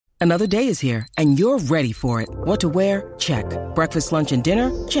Another day is here, and you're ready for it. What to wear? Check. Breakfast, lunch, and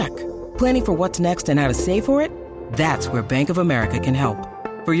dinner? Check. Planning for what's next and how to save for it? That's where Bank of America can help.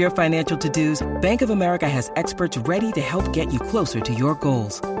 For your financial to-dos, Bank of America has experts ready to help get you closer to your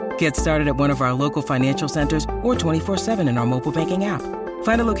goals. Get started at one of our local financial centers or 24/7 in our mobile banking app.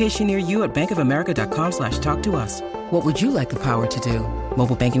 Find a location near you at bankofamerica.com/talktous. What would you like the power to do?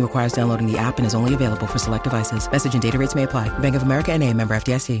 Mobile banking requires downloading the app and is only available for select devices. Message and data rates may apply. Bank of America N.A., member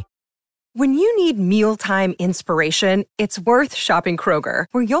FDIC. When you need mealtime inspiration, it's worth shopping Kroger,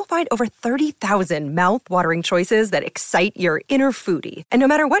 where you'll find over 30,000 mouth-watering choices that excite your inner foodie. And no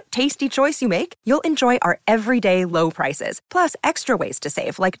matter what tasty choice you make, you'll enjoy our everyday low prices, plus extra ways to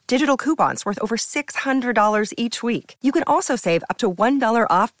save, like digital coupons worth over $600 each week. You can also save up to $1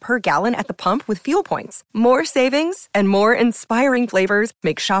 off per gallon at the pump with fuel points. More savings and more inspiring flavors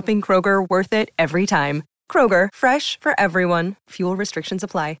make shopping Kroger worth it every time. Kroger, fresh for everyone. Fuel restrictions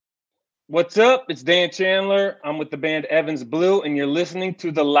apply. What's up? It's Dan Chandler. I'm with the band Evans Blue, and you're listening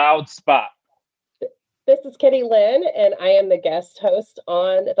to The Loud Spot. This is Lynne, and I am the guest host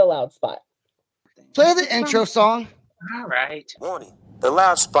on The Loud Spot. Play the intro song. All right. Warning. The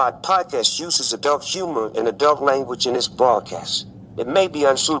Loud Spot podcast uses adult humor and adult language in its broadcast. It may be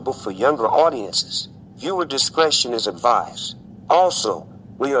unsuitable for younger audiences. Viewer discretion is advised. Also,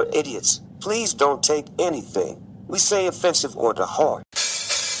 we are idiots. Please don't take anything we say offensive or to heart.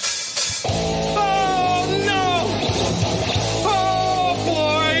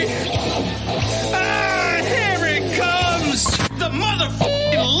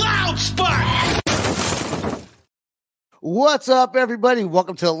 What's up, everybody?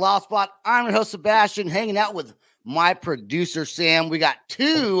 Welcome to The Loud Spot. I'm your host, Sebastian, hanging out with my producer, Sam. We got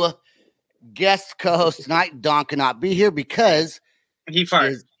two guest co-hosts tonight. Dawn cannot be here because we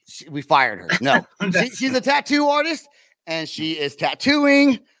fired her. No, she's a tattoo artist, and she is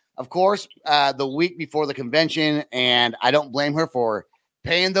tattooing, of course, the week before the convention, and I don't blame her for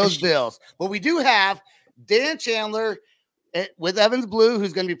paying those bills. But we do have Dan Chandler with Evans Blue,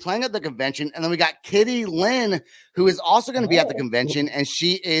 who's going to be playing at the convention. And then we got Lynne, who is also going to be at the convention, and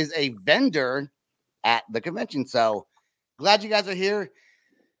she is a vendor at the convention. So glad you guys are here.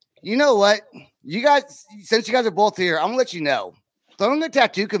 You know what? You guys, since you guys are both here, I'm going to let you know, throwing a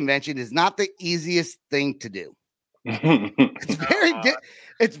tattoo convention is not the easiest thing to do. It's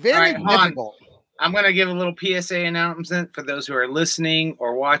very difficult. I'm going to give a little PSA announcement for those who are listening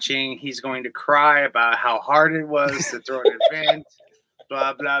or watching. He's going to cry about how hard it was to throw an event,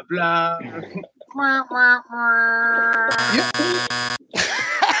 blah, blah, blah.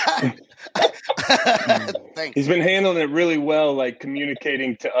 He's been handling it really well, like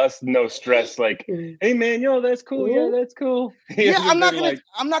communicating to us, no stress, like, hey, man, yo, that's cool. Yeah, that's cool. I'm not going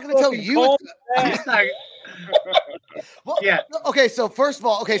to tell you. Well, yeah. Okay. So first of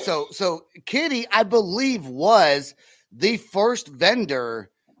all, so Kitty, I believe, was the first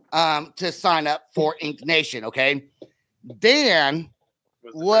vendor to sign up for Ink Nation. Okay. Dan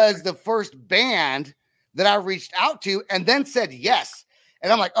was the first band that I reached out to and then said yes.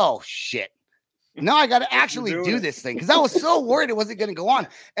 And I'm like, oh shit. Now I got to actually do this thing because I was so worried it wasn't going to go on.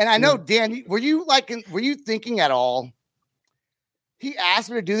 And I know, Dan, were you thinking at all? He asked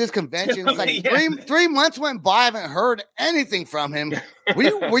me to do this convention. It's like 3 months went by. I haven't heard anything from him. Were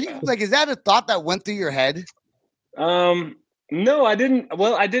you like, is that a thought that went through your head? No, I didn't.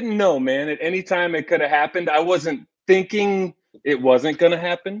 Well, I didn't know, man. At any time it could have happened. I wasn't thinking it wasn't going to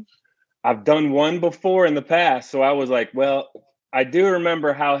happen. I've done one before in the past. So I was like, well, I do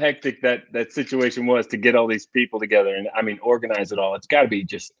remember how hectic that situation was to get all these people together and organize it all. It's got to be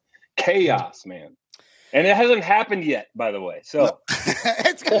just chaos, man. And it hasn't happened yet, by the way. So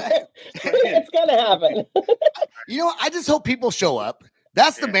it's gonna happen. I just hope people show up.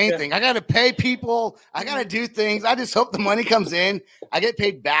 That's the main thing. I got to pay people. I got to do things. I just hope the money comes in. I get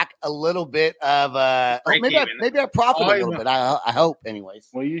paid back a little bit of maybe I profit a little bit. I hope, anyways.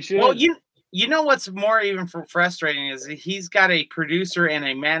 Well, you should. Well, you know what's more even frustrating is he's got a producer and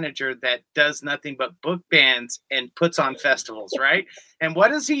a manager that does nothing but book bands and puts on festivals, right? And what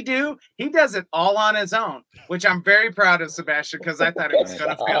does he do? He does it all on his own, which I'm very proud of, Sebastian, because I thought it was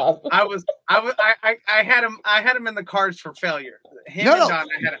going to fail. I had him in the cards for failure.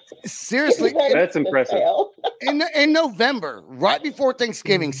 Seriously, that's impressive. In November, right before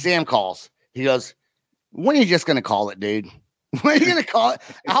Thanksgiving, Sam calls. He goes, "When are you just going to call it, dude? When are you going to call it?"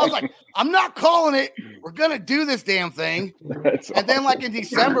 I was like, "I'm not calling it. We're going to do this damn thing." And then like in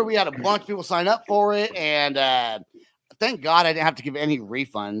December, we had a bunch of people sign up for it. And thank God I didn't have to give any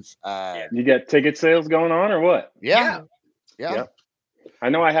refunds. You got ticket sales going on or what? Yeah. I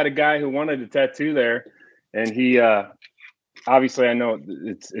know I had a guy who wanted a tattoo there, and he obviously I know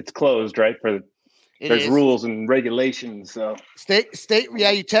it's closed, right? There's rules and regulations. So state.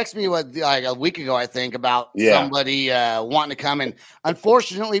 Yeah, you texted me like a week ago, I think, about somebody wanting to come. And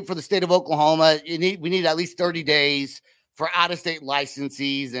unfortunately, for the state of Oklahoma, we need at least 30 days for out-of-state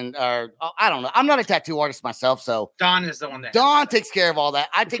licensees. And I don't know. I'm not a tattoo artist myself, so Don is the one that Don takes care of all that.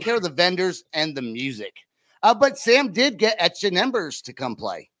 I take care of the vendors and the music. But Sam did get Etch and Embers to come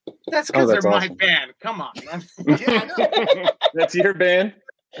play. That's because they're my band. Come on. Yeah, I know. That's your band?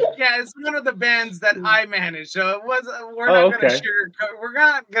 Yeah, it's one of the bands that I manage. So it was. We're not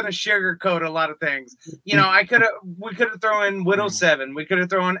going to sugarcoat a lot of things. You know, we could have thrown in Widow 7. We could have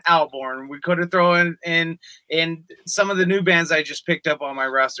thrown Alborn. We could have thrown in some of the new bands I just picked up on my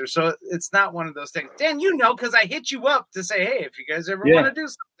roster. So it's not one of those things. Dan, you know, because I hit you up to say, hey, if you guys ever want to do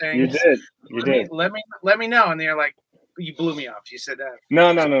something, you did. Let me know. And they're like, you blew me off. You said that.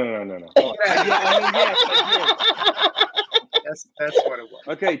 No. That's what it was.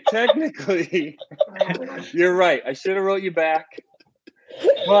 Okay, technically, you're right. I should have wrote you back,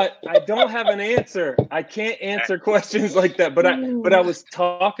 but I don't have an answer. I can't answer questions like that. But I was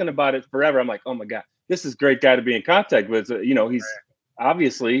talking about it forever. I'm like, oh my god, this is a great guy to be in contact with. You know, he's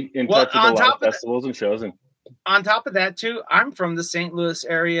obviously in touch with a lot of festivals and shows. And on top of that, too, I'm from the St. Louis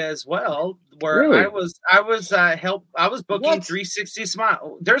area as well, where Really? I was booking What? 360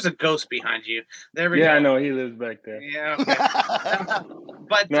 Smile. There's a ghost behind you. There we go. yeah, I know he lives back there. Yeah, okay.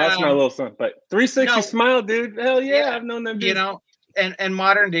 But No, that's my little son. But 360 no. Smile, dude. Hell yeah, Yeah, I've known them. you dudes know, and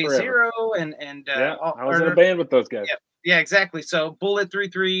Modern Day forever. Zero and Yeah, I was in a band with those guys. Yeah, exactly. So Bullet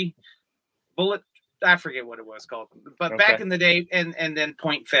 33, I forget what it was called, but back Okay. in the day, and then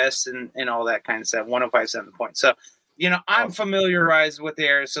Point Fest and all that kind of stuff, 105.7 Point. So, you know, I'm familiarized with the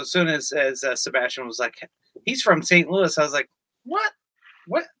area. So as soon as Sebastian was like, he's from St. Louis, I was like, what?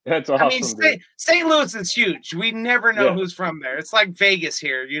 That's awesome. I mean, St. Louis is huge. We never know who's from there. It's like Vegas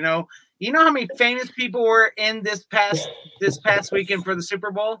here, you know. You know how many famous people were in this past weekend for the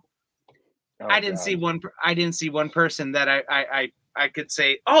Super Bowl? Oh, I didn't God. see one. I didn't see one person that I could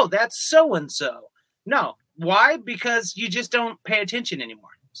say, oh, that's so and so. No, why? Because you just don't pay attention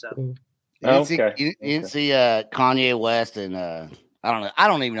anymore. So You didn't see Kanye West and I don't know. I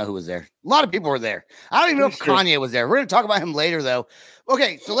don't even know who was there. A lot of people were there. I don't even know if Kanye was there. We're gonna talk about him later, though.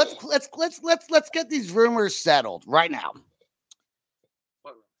 Okay, so let's get these rumors settled right now.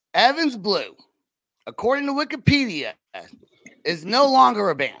 Evans Blue, according to Wikipedia, is no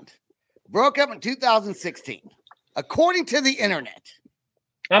longer a band. Broke up in 2016, according to the internet.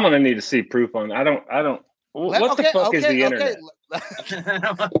 I'm gonna need to see proof on. I don't. What the fuck is the internet?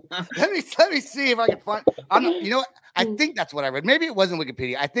 let me see if I can find. You know what? I think that's what I read. Maybe it wasn't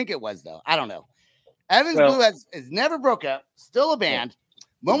Wikipedia. I think it was though. I don't know. Evans Blue has never broke up. Still a band.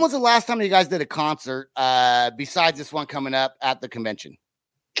 When was the last time you guys did a concert? Besides this one coming up at the convention.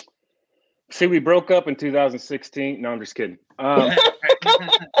 See, we broke up in 2016. No, I'm just kidding.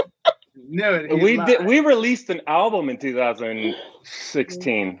 No, we released an album in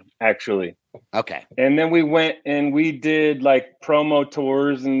 2016, actually. Okay. And then we went and we did like promo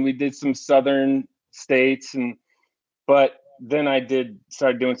tours and we did some southern states but then I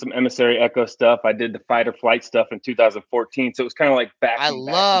started doing some Emissary Echo stuff. I did the Fight or Flight stuff in 2014. So it was kind of like back. I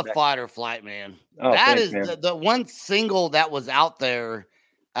love Fight or Flight, man. Oh, that thanks, is man. the one single that was out there.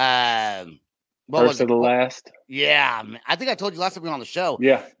 What First was of the last. Yeah, man. I think I told you last time we were on the show.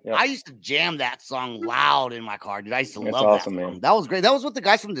 Yeah. I used to jam that song loud in my car, dude. I used to That's love awesome, that song. man. That was great. That was with the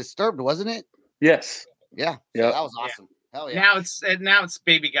guys from Disturbed, wasn't it? Yes. Yeah. Yeah. So that was awesome. Hell yeah. Now it's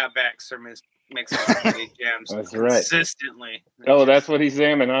Baby Got Back, Sir Mix jams. That's right. Consistently. Oh, that's what he's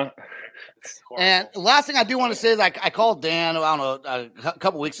jamming, huh? And the last thing I do want to say is, like, I called Dan, I don't know, a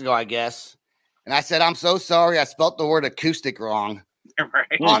couple weeks ago, I guess, and I said, I'm so sorry I spelt the word acoustic wrong.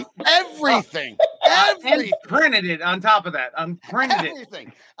 Right. On everything. And printed it on top of that.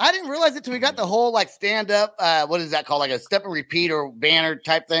 Everything. I didn't realize it till we got the whole, like, stand-up, what is that called? Like a step and repeat or banner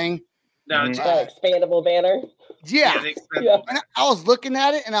type thing. No, expandable banner. Yeah. Yeah. And I was looking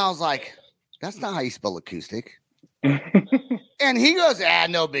at it, and I was like, that's not how you spell acoustic. And he goes,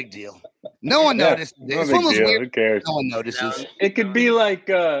 no big deal. No one noticed. No It's big almost deal. weird. Who cares? No one notices. It could be like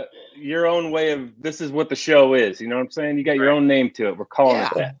your own way of this is what the show is. You know what I'm saying? You got your own name to it. We're calling it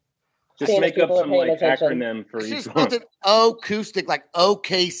that. Just Famous make up people are some paying like attention. acronym for She each spelled one. it acoustic, like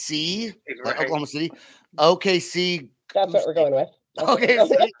OKC, like Right. Oklahoma City. OKC. That's what we're going with.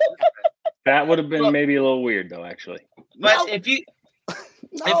 OKC. That would have been maybe a little weird though, actually. But No. if you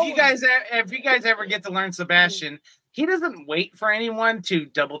guys ever get to learn Sebastian, he doesn't wait for anyone to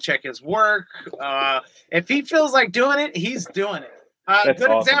double check his work. If he feels like doing it, he's doing it. That's Good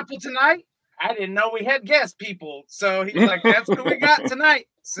awesome. example tonight. I didn't know we had guest people. So he's like, that's what we got tonight,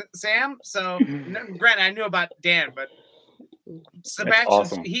 Sam. So granted, I knew about Dan, but Sebastian,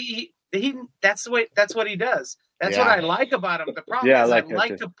 awesome. he that's what he does. That's what I like about him. The problem is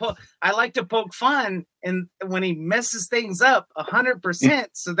I like to poke fun, and when he messes things up 100%,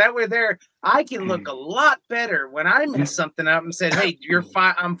 so that way I can look a lot better when I mess something up and said, "Hey,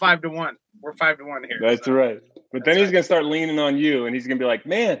 I'm 5-1. We're 5-1 here." That's right. But then he's gonna start leaning on you, and he's gonna be like,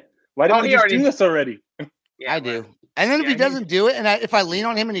 "Man, why didn't we just do this already?" Yeah, I do. And then if he doesn't do it, and if I lean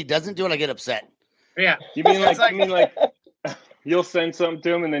on him and he doesn't do it, I get upset. Yeah. You mean like you'll send something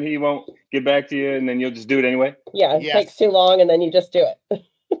to him and then he won't get back to you and then you'll just do it anyway? Yeah, it takes too long and then you just do it.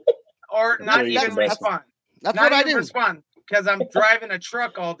 Or not even respond. That's not what I even do. Respond because I'm driving a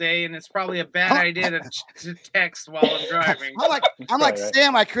truck all day and it's probably a bad idea to text while I'm driving. I'm like,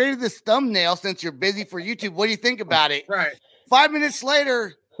 Sam, I created this thumbnail since you're busy for YouTube. What do you think about it? Right. 5 minutes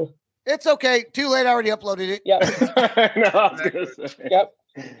later, it's okay. Too late. I already uploaded it. Yep. Yep.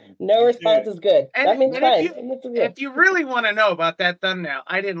 No response is good. That means fine. If you really want to know about that thumbnail,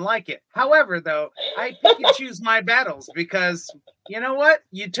 I didn't like it. However, though, I pick and choose my battles because you know what?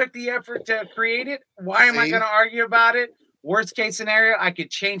 You took the effort to create it. Why am I going to argue about it? Worst case scenario, I could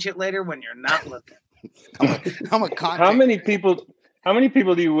change it later when you're not looking. I'm a content. How many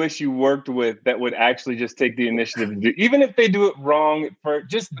people do you wish you worked with that would actually just take the initiative to do, even if they do it wrong, for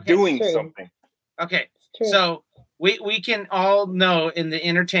just doing something? Okay, so we can all know in the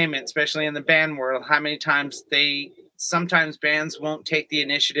entertainment, especially in the band world, how many times sometimes bands won't take the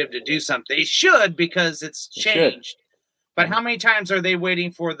initiative to do something. They should because it's changed. But how many times are they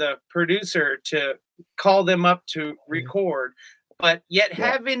waiting for the producer to call them up to record, but yet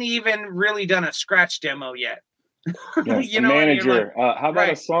haven't even really done a scratch demo yet? Manager, how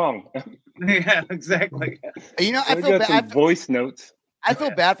about a song? Yeah, exactly. I feel bad. Voice notes. I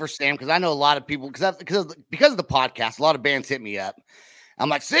feel bad for Sam because I know a lot of people because of the podcast. A lot of bands hit me up. I'm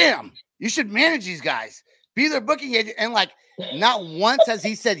like, Sam, you should manage these guys, be their booking agent, and like, not once has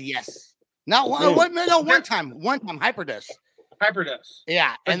he said yes. Not one. One time, Hyperdose.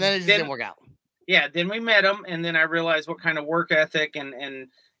 Yeah, and then it just didn't work out. Yeah, then we met him, and then I realized what kind of work ethic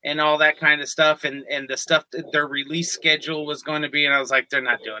and all that kind of stuff, and the stuff that their release schedule was going to be. And I was like, they're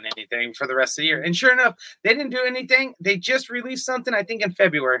not doing anything for the rest of the year. And sure enough, they didn't do anything. They just released something, I think, in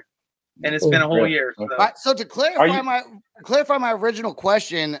February, and it's been a whole year. So, so to clarify my original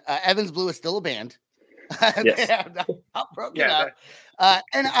question, Evans Blue is still a band. Yes. Not broken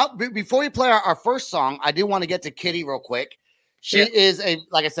up. Before we play our first song, I do want to get to Kitty real quick. She is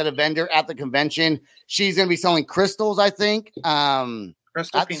like I said, a vendor at the convention. She's going to be selling crystals, I think. So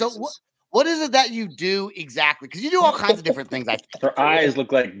what is it that you do exactly? Because you do all kinds of different things. Her eyes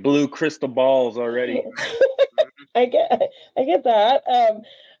look like blue crystal balls already. I get that.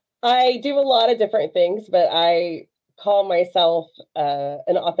 I do a lot of different things, but I call myself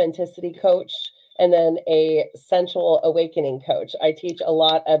an authenticity coach and then a sensual awakening coach. I teach a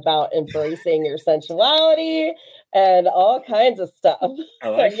lot about embracing your sensuality and all kinds of stuff. I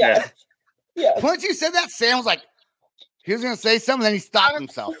like that. Yeah. Once you said that, Sam was like, he was going to say something, then he stopped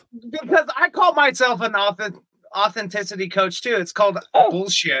himself. Because I call myself an authenticity coach too. It's called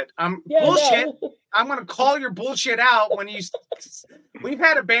bullshit. Bullshit. No. I'm going to call your bullshit out when we've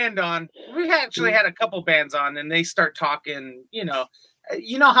had a band on. We've actually had a couple bands on, and they start talking, you know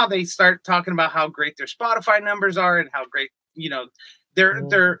how they start talking about how great their Spotify numbers are and how great,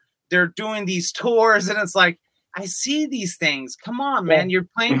 they're doing these tours. And it's like, I see these things. Come on, man. You're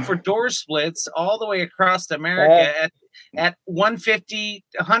playing for door splits all the way across America at 100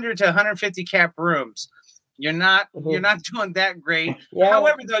 to 150 cap rooms. You're not doing that great. Yeah.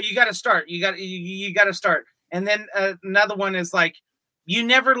 However, though, you got to start. You got to start. And then another one is like, you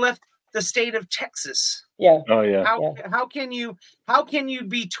never left the state of Texas. Yeah. Oh yeah. How can you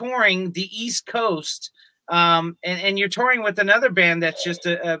be touring the East Coast and you're touring with another band that's just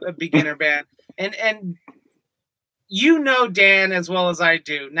a beginner band and Dan as well as I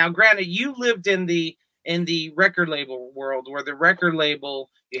do. Now, granted, you lived in the record label world where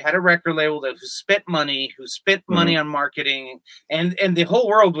you had a record label that who spent money on marketing, and the whole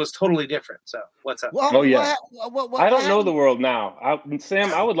world was totally different. So what's up? Well, I don't know the world now.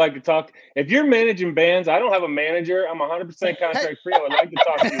 Sam, I would like to talk. If you're managing bands, I don't have a manager. I'm 100% contract free. I would like to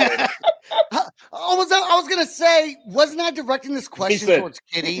talk to you later. I was going to say, wasn't I directing this question towards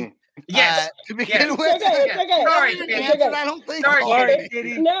Kitty? Yes. To begin with. It's okay. Sorry, Kitty. I don't think. Sorry,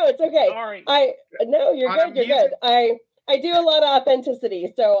 Kitty. No, it's okay. Sorry. You're good. You're good. I do a lot of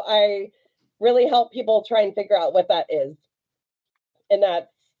authenticity, so I really help people try and figure out what that is, and that's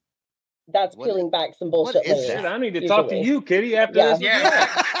that's What peeling back some bullshit is layers. that? I need to talk to you, Kitty, after Yeah. this.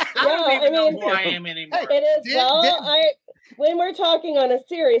 Yeah. I don't even know mean, who I am anymore. It is. When we're talking on a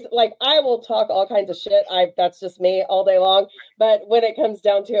series, like I will talk all kinds of shit. That's just me all day long. But when it comes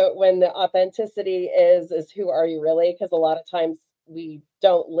down to it, when the authenticity is who are you really? Because a lot of times we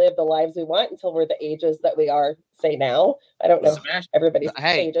don't live the lives we want until we're the ages that we are, say now. I don't know everybody's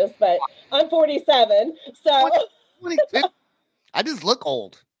ages, but I'm 47. So 22. I just look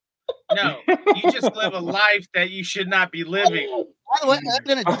old. No, you just live a life that you should not be living. By the way, I'm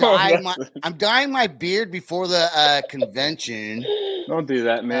gonna dye I'm dyeing my beard before the convention. Don't do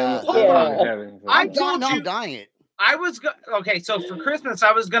that, man. I'm dyeing it. I was okay. So for Christmas,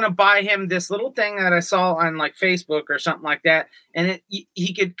 I was gonna buy him this little thing that I saw on like Facebook or something like that, and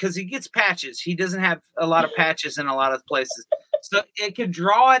he could, because he gets patches. He doesn't have a lot of patches in a lot of places, so it could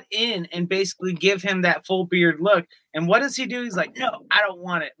draw it in and basically give him that full beard look. And what does he do? He's like, no, I don't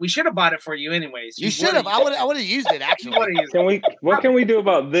want it. We should have bought it for you anyways. You should have. I would have used it actually. What can we do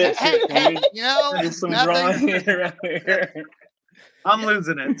about this? Hey, you know, do some drawing around here. I'm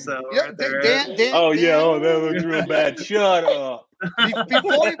losing it. So Dan, that looks real bad. Shut up.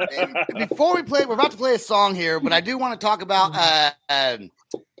 Before we play, we're about to play a song here, but I do want to talk about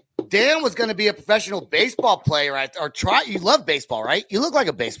Dan was going to be a professional baseball player, or try. You love baseball, right? You look like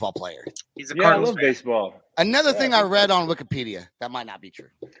a baseball player. He's a I love baseball. Another thing I read on Wikipedia that might not be true.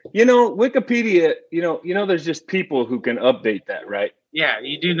 You know, Wikipedia. You know, there's just people who can update that, right? Yeah,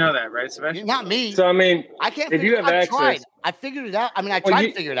 you do know that, right, Sebastian? Not me. So I mean, I can't. If you have access, tried. I figured it out. I mean, I tried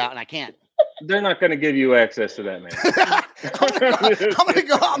to figure it out, and I can't. They're not going to give you access to that, man. I'm gonna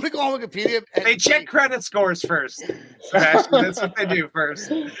go on Wikipedia. They check credit scores first, Sebastian. That's what they do first.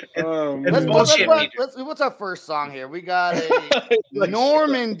 What's our first song here? We got a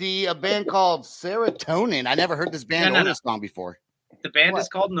Normandy, a band called Serotonin. I never heard this band or this song before. The band is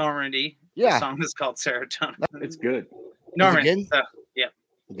called Normandy. Yeah. The song is called Serotonin. It's good. Normandy. So, yeah.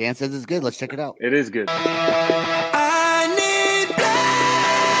 Dan says it's good. Let's check it out. It is good. I need blood.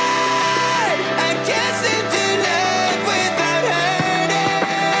 I can't seem to live without hurting.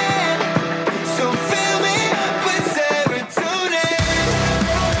 So fill me up with serotonin.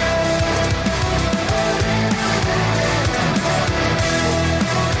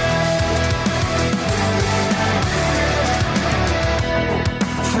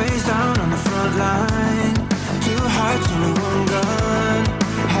 Face down on the front line. 2 hearts on one gun.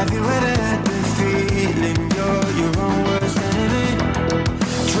 Have you ever had the feeling you're your own worst enemy?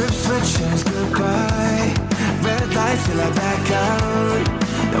 Trip switches goodbye. Red lights till I back out.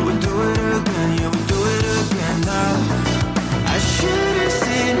 Now we do it again, yeah, we do it again now. I should have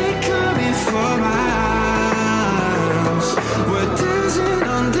seen it coming for miles. We're dancing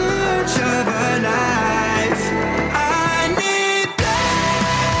on the edge of our life. I need blood.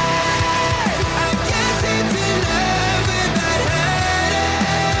 I can't seem to live without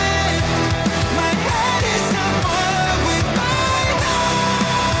hurting. My head is somewhere with my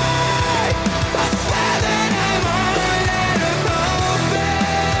heart. I swear that I'm all out of hope.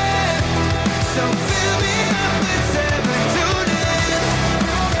 So fill me up with serotonin.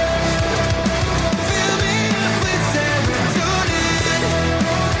 Fill me up with serotonin.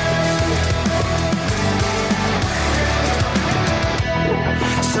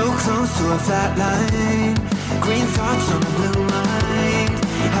 So close to a flat line. Green thoughts on a blue mind.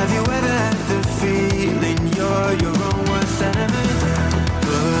 Have you ever had the feeling you're your own worst enemy?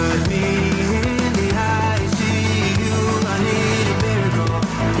 Put me in the eye, see you. I need a miracle.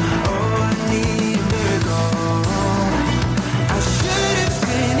 Oh, I need a miracle. I should have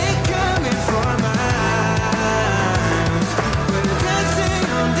seen it coming for miles. We're dancing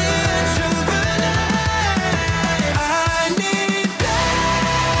on the edge of a night. I need blood.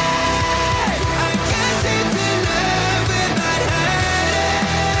 I can't seem to live without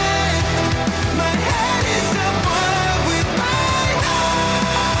hurting. My head is somewhere with my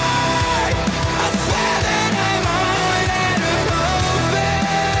heart. I swear that I'm all out of hope.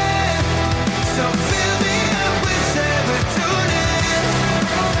 So fill me up with serotonin.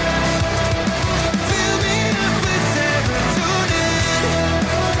 Fill me up with serotonin.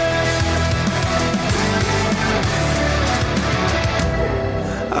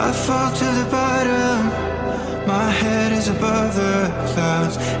 I fall to the bottom. My head is above the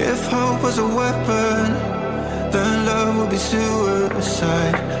clouds. If hope was a weapon, then love would be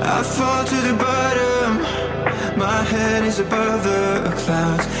suicide. I fall to the bottom. My head is above the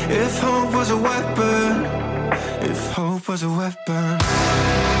clouds. If hope was a weapon, if hope was a weapon. I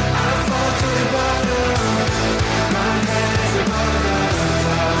fall to the bottom. My head is above the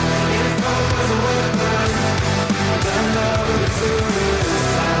clouds. If hope was a weapon, then love would be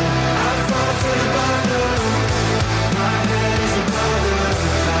suicide. I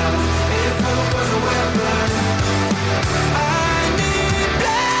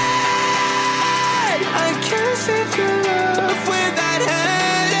listen to love without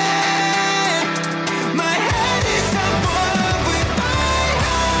hurting. My head is above with my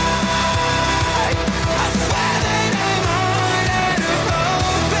heart. I swear that I'm on out of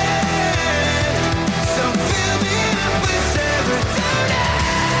hoping. So fill me up with serotonin.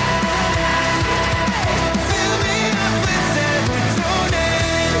 Fill me up with serotonin.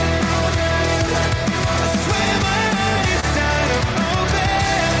 I swear my heart is out of open.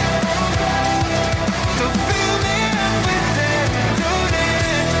 So fill me up with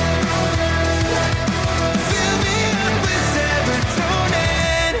serotonin. Fill me up with serotonin.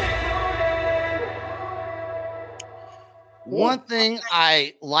 One thing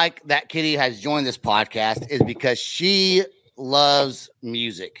I like that Kitty has joined this podcast is because she loves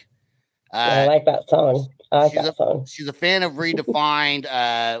music. I like that song. I like that song. She's a fan of Redefined,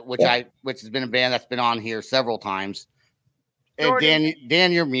 which has been a band that's been on here several times. And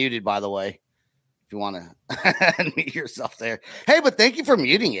Dan, you're muted, by the way. If you want to unmute yourself there. Hey, but thank you for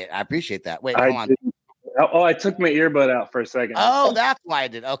muting it. I appreciate that. Wait, hold on. I took my earbud out for a second. Oh, that's why I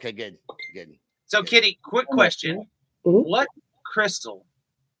did. Okay, good. So, Kitty, quick question. Mhm. What crystal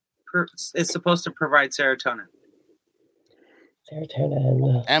is supposed to provide serotonin?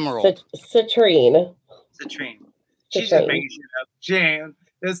 Serotonin. Emerald. Citrine. Citrine. She's just making shit up. Jan,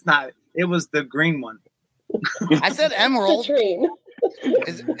 it's not. It was the green one. I said emerald. Citrine.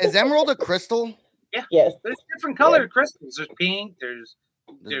 Is emerald a crystal? Yeah. Yes. There's different colored crystals. There's pink. There's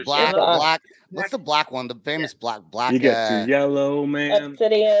Black. yellow. Black. What's the black one? The famous black. You got your yellow, man.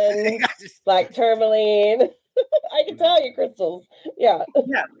 Obsidian. Black tourmaline. I can tell you crystals. Yeah.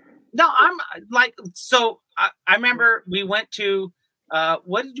 Yeah. No, I'm like, so I remember we went to,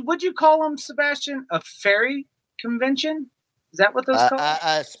 what'd you call them, Sebastian? A fairy convention? Is that what those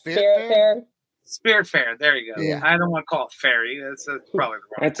called? Spirit Fair. Spirit Fair. There you go. Yeah. I don't want to call it fairy. That's probably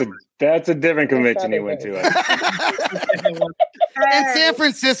the wrong word. That's a different convention you went to. In San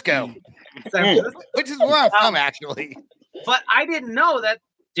Francisco, which is where I'm from, actually. But I didn't know that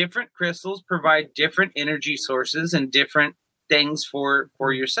different crystals provide different energy sources and different things for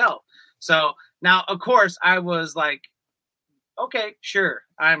yourself. So now, of course, I was like, okay, sure.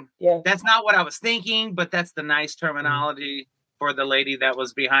 That's not what I was thinking, but that's the nice terminology for the lady that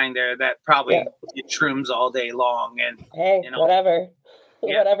was behind there that probably did shrooms all day long. And hey, whatever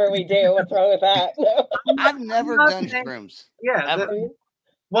we do, what's wrong with that? No. I've never done shrooms. Yeah.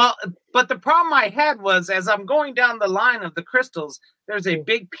 Well, but the problem I had was as I'm going down the line of the crystals, there's a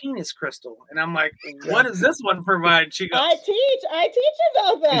big penis crystal. And I'm like, what does this one provide? She goes, I teach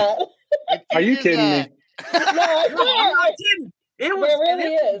about that. Are you kidding me? No, I'm not kidding. It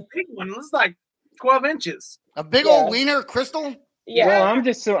really is. A big one. It was like 12 inches. A big old wiener crystal? Yeah. Well,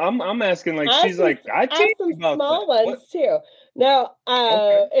 I'm asking like she's like, I teach some about small that. ones too. No,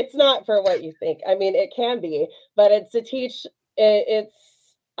 it's not for what you think. I mean, it can be, but it's to teach.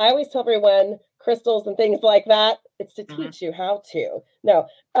 I always tell everyone crystals and things like that. It's to teach you how to. No,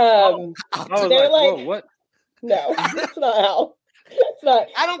 they're like, what? No, it's not how. It's not.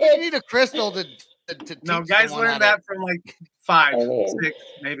 I don't think you need a crystal to no, guys learn that from like 5, 6,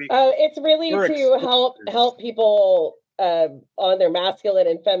 maybe. It's really to help people on their masculine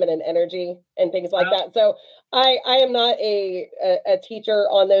and feminine energy and things like that. So I am not a teacher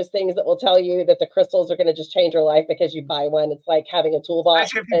on those things that will tell you that the crystals are going to just change your life because you buy one. It's like having a toolbox.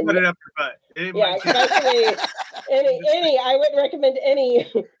 Especially if you put it up your butt. Especially any. I wouldn't recommend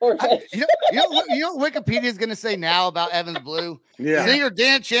any orifice. You know what Wikipedia is going to say now about Evans Blue? Yeah. Singer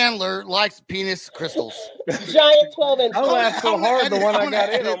Dan Chandler likes penis crystals. Giant 12-inch. I laughed so hard the one I got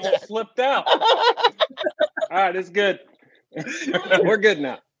in almost slipped out. All right, it's good. We're good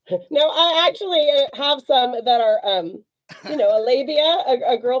now. No, I actually have some that are, a labia,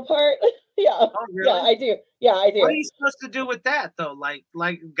 a girl part. Yeah. Oh, really? Yeah, I do. Yeah, I do. What are you supposed to do with that though? Like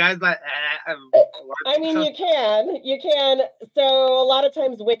guys like. I mean, you can. So a lot of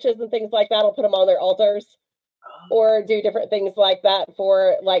times witches and things like that will put them on their altars, or do different things like that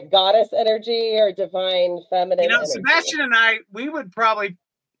for like goddess energy or divine feminine. energy. Sebastian and I, we would probably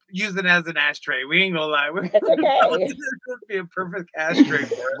use it as an ashtray. We ain't gonna lie. It's okay. This would be a perfect ashtray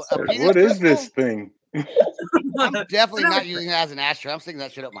for us. What is this thing? I'm definitely not using it as an ashtray. I'm sticking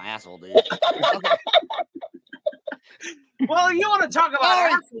that shit up my asshole, dude. Okay. Well, you want to talk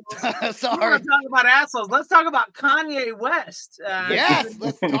about assholes? Sorry. You want to talk about assholes? Let's talk about Kanye West. Yes,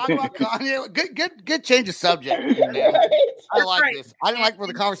 let's talk about Kanye. Good change of subject. I like this. I didn't like where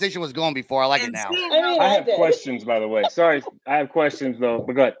the conversation was going before. I like it now. I have questions, by the way. Sorry, I have questions though.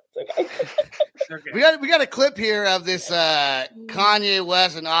 But go ahead. Okay. We got a clip here of this Kanye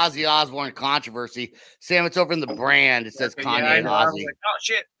West and Ozzy Osbourne controversy. Sam, it's over in the brand. It says Kanye and Ozzy. Like, oh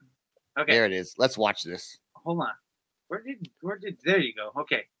shit. Okay. There it is. Let's watch this. hold on. Where did? There you go.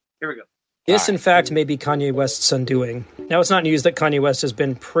 Okay, here we go. This, in fact, may be Kanye West's undoing. Now, it's not news that Kanye West has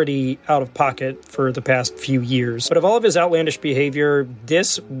been pretty out of pocket for the past few years. But of all of his outlandish behavior,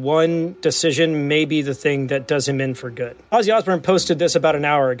 this one decision may be the thing that does him in for good. Ozzy Osbourne posted this about an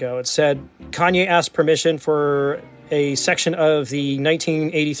hour ago. It said, Kanye asked permission for a section of the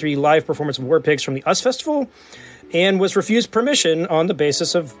 1983 live performance of War Pigs from the US Festival and was refused permission on the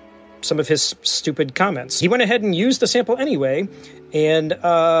basis of some of his stupid comments. He went ahead and used the sample anyway, and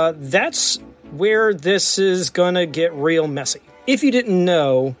that's where this is gonna get real messy. If you didn't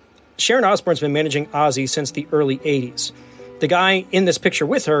know, Sharon Osbourne's been managing Ozzy since the early 80s. The guy in this picture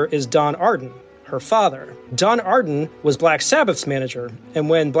with her is Don Arden, her father. Don Arden was Black Sabbath's manager, and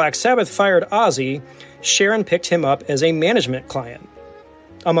when Black Sabbath fired Ozzy, Sharon picked him up as a management client,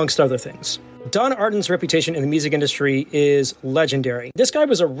 amongst other things. Don Arden's reputation in the music industry is legendary. This guy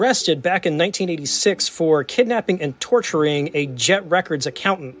was arrested back in 1986 for kidnapping and torturing a Jet Records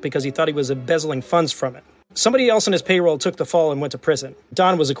accountant because he thought he was embezzling funds from it. Somebody else on his payroll took the fall and went to prison.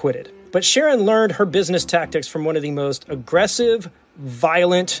 Don was acquitted. But Sharon learned her business tactics from one of the most aggressive,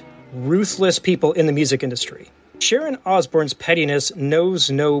 violent, ruthless people in the music industry. Sharon Osbourne's pettiness knows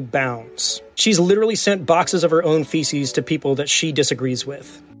no bounds. She's literally sent boxes of her own feces to people that she disagrees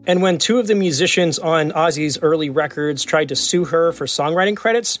with. And when two of the musicians on Ozzy's early records tried to sue her for songwriting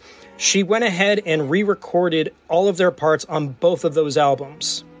credits, she went ahead and re-recorded all of their parts on both of those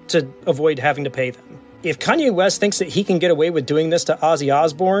albums to avoid having to pay them. If Kanye West thinks that he can get away with doing this to Ozzy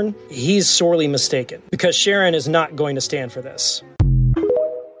Osbourne, he's sorely mistaken, because Sharon is not going to stand for this.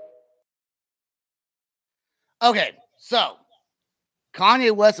 Okay, so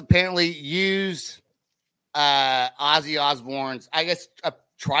Kanye West apparently used Ozzy Osbourne's, I guess,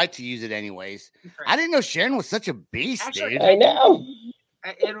 tried to use it anyways. I didn't know Sharon was such a beast, Actually, dude. I know.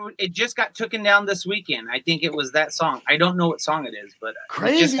 It just got taken down this weekend. I think it was that song. I don't know what song it is, but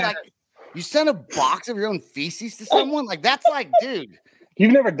Crazy. Like, you sent a box of your own feces to someone? Like, that's like, dude.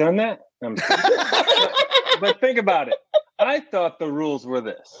 You've never done that? But think about it. I thought the rules were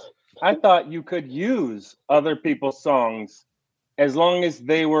this. I thought you could use other people's songs as long as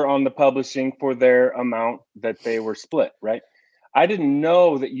they were on the publishing for their amount that they were split, right? I didn't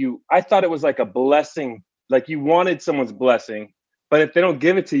know that I thought it was like a blessing, like you wanted someone's blessing, but if they don't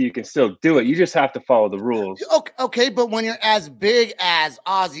give it to you, you can still do it. You just have to follow the rules. Okay, but when you're as big as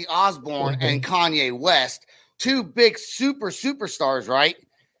Ozzy Osbourne and Kanye West, two big superstars, right?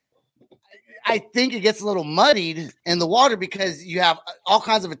 I think it gets a little muddied in the water because you have all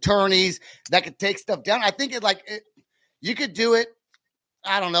kinds of attorneys that could take stuff down. I think you could do it.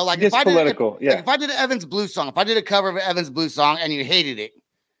 I don't know. Like it's political. If I did an Evans Blues song, if I did a cover of an Evans Blues song and you hated it,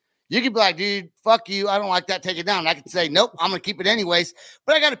 you could be like, dude, fuck you. I don't like that. Take it down. And I could say, nope, I'm going to keep it anyways.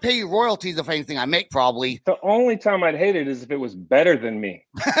 But I got to pay you royalties of anything I make, probably. The only time I'd hate it is if it was better than me.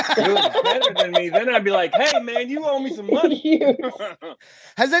 If it was better than me, then I'd be like, hey, man, you owe me some money.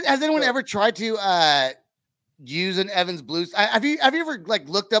 Has anyone ever tried to use an Evans Blues? Have you ever like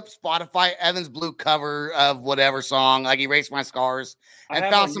looked up Spotify Evans Blue cover of whatever song, like Erase My Scars, and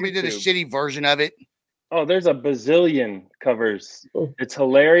found somebody did a shitty version of it? Oh, there's a bazillion covers. It's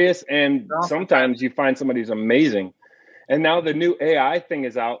hilarious, and sometimes you find somebody who's amazing. And now the new AI thing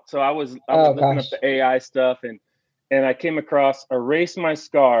is out, so I was looking up the AI stuff, and I came across "Erase My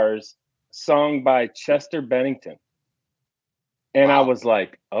Scars" song by Chester Bennington. And wow. I was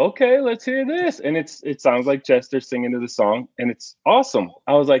like, okay, let's hear this. And it sounds like Chester singing to the song, and it's awesome.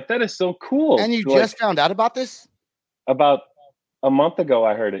 I was like, that is so cool. And you just found out about this? About a month ago,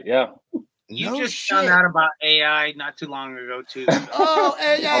 I heard it, yeah. You found out about AI not too long ago, too. Oh,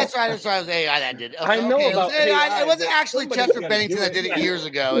 yeah, that's right. It was AI that did it. I know about AI. It wasn't actually Chester Bennington that did it years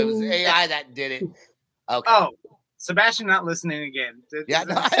ago. It was AI that did it. Okay. Oh, Sebastian not listening again. Yeah,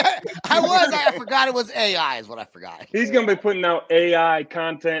 no, I forgot it was AI is what I forgot. He's going to be putting out AI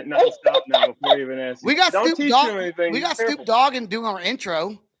content nonstop now before you even ask. We got Snoop Dogg. We got Snoop Dogg and doing our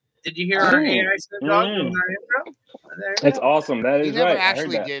intro. Did you hear our AI Snoop Dogg doing our intro? That's awesome. That is right. He never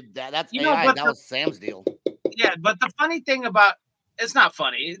actually did that. That's AI. That was Sam's deal. Yeah, but the funny thing about it's not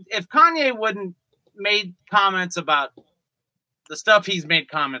funny. If Kanye wouldn't made comments about the stuff he's made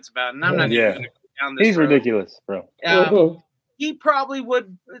comments about, and I'm not even going to go down this he's road, ridiculous, bro. He probably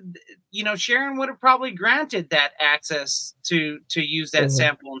would, Sharon would have probably granted that access to use that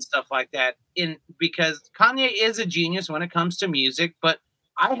sample and stuff like that. Because Kanye is a genius when it comes to music, but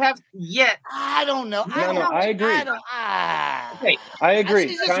I have yet. I don't know. I agree. I agree.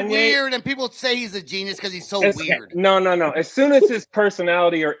 He's just weird, and people say he's a genius because he's so weird. No. As soon as his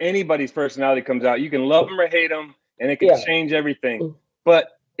personality or anybody's personality comes out, you can love him or hate him, and it can change everything. But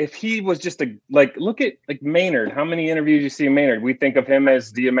if he was just look at like Maynard. How many interviews you see Maynard? We think of him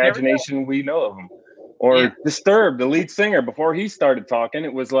as the imagination we know of him. Or Disturbed, the lead singer, before he started talking,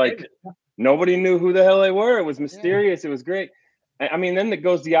 it was like nobody knew who the hell they were. It was mysterious. It was great. I mean, then it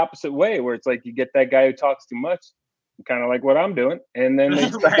goes the opposite way, where it's like you get that guy who talks too much, kind of like what I'm doing, and then they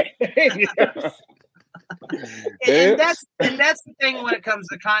start, and that's the thing when it comes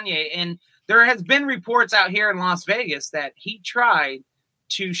to Kanye. And there has been reports out here in Las Vegas that he tried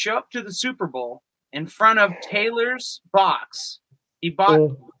to show up to the Super Bowl in front of Taylor's box. He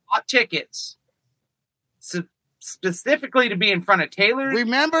bought tickets specifically to be in front of Taylor.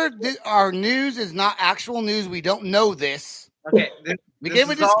 Remember, our news is not actual news. We don't know this. Okay. We gave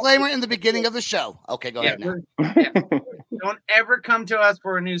a disclaimer in the beginning of the show. Okay, go ahead now. Don't ever come to us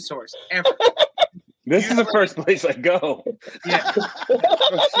for a news source. Ever. This is the first place I go. Yeah.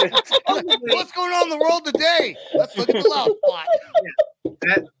 What's going on in the world today? Let's look at the loud spot.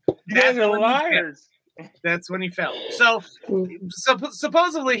 You guys are liars. That's when he fell. So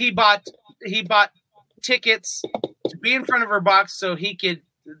supposedly he bought tickets to be in front of her box so he could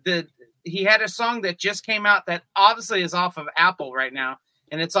he had a song that just came out that obviously is off of Apple right now,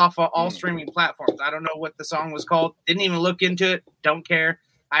 and it's off of all streaming platforms. I don't know what the song was called. Didn't even look into it. Don't care.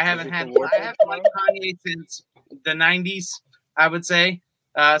 I haven't liked Kanye since the 90s, I would say.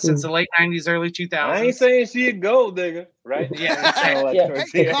 Since the late 90s, early 2000s. I ain't saying she a gold digger, right? Yeah.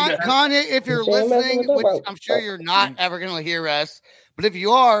 Kanye, if you're listening, which I'm sure you're not ever going to hear us, but if you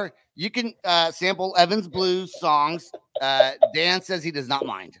are, you can sample Evans Blues songs. Dan says he does not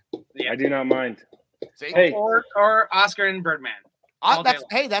mind. I do not mind. See? Hey. Or Oscar and Birdman.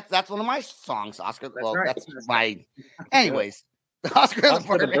 That's one of my songs, Oscar. That's my. Right. Anyways. Oscar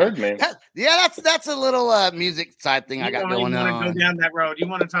the Birdman. That's a little music side thing I got going on. You want to go down that road. You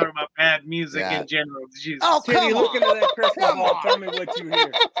want to talk about bad music in general. Jesus. Oh, come on. Look into that crystal ball. Tell me what you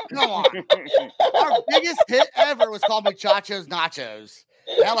hear. Come on. Our biggest hit ever was called Muchachos Nachos.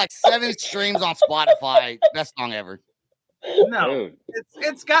 It had like 7 streams on Spotify. Best song ever. No,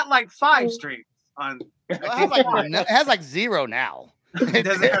 it's got like 5 streams on. It has like 0 now. It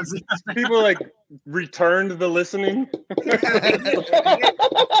doesn't have people like returned the listening. You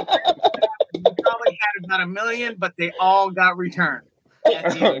probably had about 1 million, but they all got returned.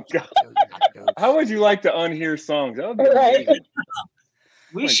 Oh, how would you like to unhear songs? That would be amazing.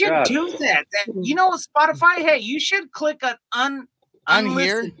 We should do that. You know, Spotify. Hey, you should click on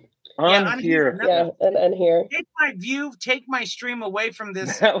unhear. Unhear. And unhear. Take my view, take my stream away from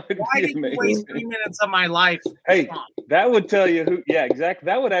this. That would Why did you waste 3 minutes of my life? Hey, that would tell you who. Yeah, exactly.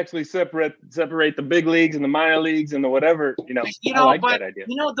 That would actually separate the big leagues and the minor leagues and the whatever. I like that idea.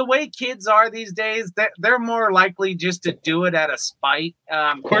 The way kids are these days, they're more likely just to do it out of spite.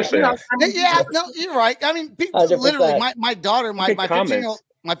 Of course they are. No, you're right. I mean, people, literally, my daughter, my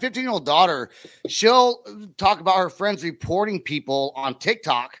 15-year-old daughter, she'll talk about her friends reporting people on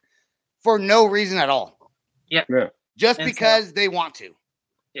TikTok for no reason at all. Yeah. Just because they want to.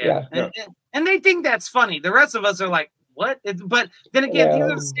 Yeah. And they think that's funny. The rest of us are like, what? But then again, these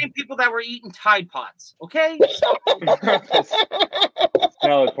are the same people that were eating Tide Pods. Okay.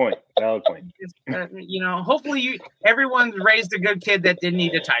 Valid point. Hopefully everyone's raised a good kid that didn't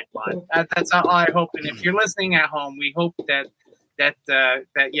eat a Tide Pod. That's all I hope. And if you're listening at home, we hope that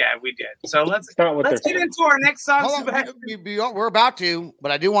we did. So let's get into our next song. We're about to,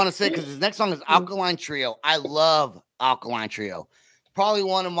 but I do want to say, because this next song is Alkaline Trio. I love Alkaline Trio. Probably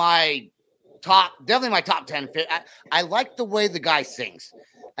one of my definitely my top 10. I like the way the guy sings.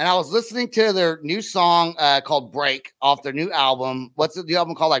 And I was listening to their new song called Break off their new album. What's the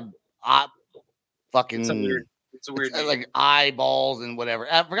album called? It's a weird name. Like Eyeballs and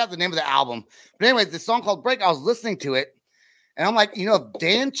whatever. I forgot the name of the album. But anyways, the song called Break, I was listening to it. And I'm like, if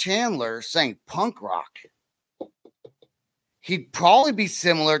Dan Chandler sang punk rock, he'd probably be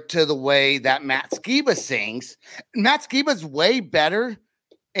similar to the way that Matt Skiba sings. Matt Skiba's way better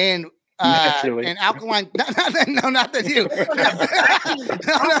in Alkaline. No, not than you. No.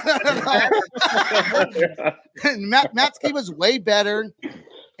 Matt Skiba's way better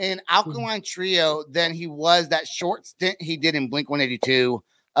in Alkaline Trio than he was that short stint he did in Blink-182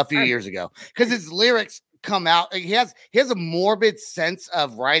 a few years ago. Because his lyrics come out. He has a morbid sense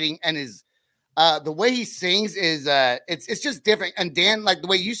of writing, and his the way he sings is it's just different. And Dan, like the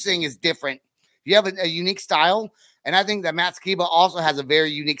way you sing is different. You have a unique style, and I think that Matt Skiba also has a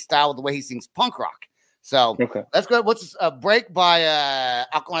very unique style with the way he sings punk rock. So let's go. What's Break by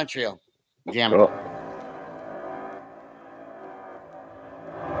Alkaline Trio? Jam it. Cool.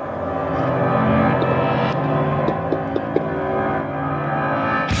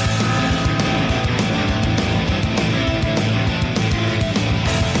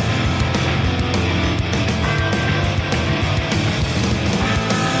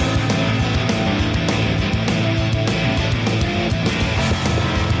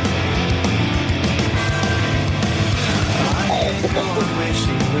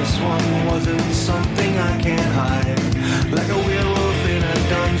 this one wasn't something I can't hide. Like a werewolf in a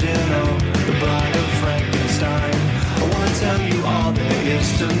dungeon, oh, the bride of Frankenstein. I wanna tell you all there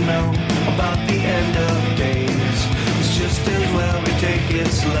is to know about the end of days. It's just as well we take it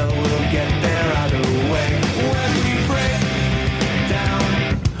slow, we'll get there either way. When we break down,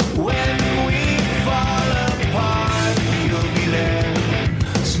 when we fall apart, you'll be there,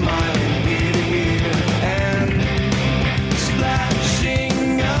 smiling ear to ear, and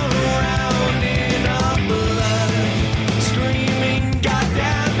splashing around in our blood, screaming, God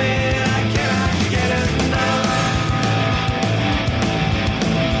damn it, I cannot get enough.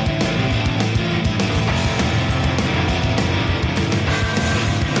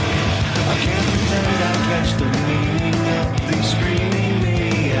 I can't pretend I catch the meaning of these screaming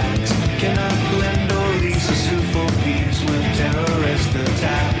maniacs. Cannot blend or lease a suit for peace with terrorist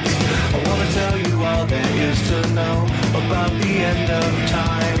attacks. I wanna tell you all there is to know about the end of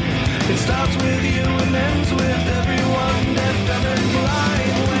time. It starts with you and ends with everyone deaf, dumb and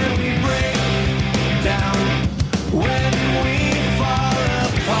blind. When we break down, when we fall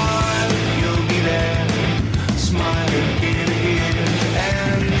apart, you'll be there, smiling ear to ear,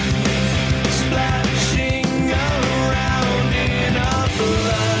 and splashing around in our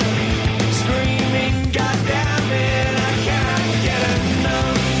blood, screaming, God damn it, I can't get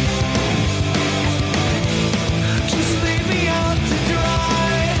enough. Just leave me out to dry.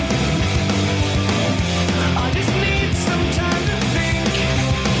 I just need some time to think.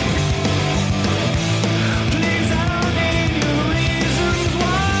 Please, I don't need your reasons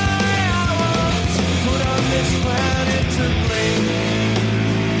why I was put on this planet to blink.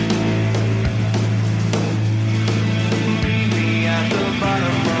 Meet me at the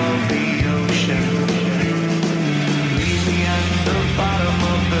bottom of the ocean. Meet me at the bottom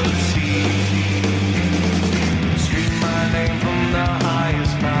of the sea. Scream my name from the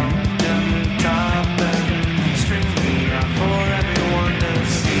highest mountain top and string me out for everyone to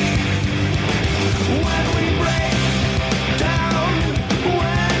see. When we break down,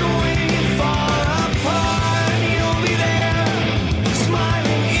 when we fall apart, you'll be there,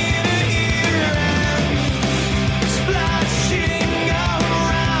 smiling ear to ear and splashing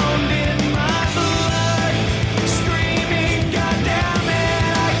around in my blood, screaming, God damn it,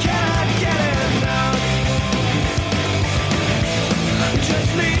 I cannot get enough.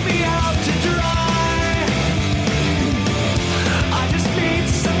 Just leave me out to dry. I just need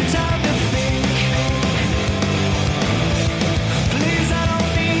some time to think. Please, I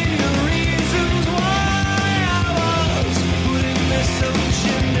don't need your reasons why I was put in this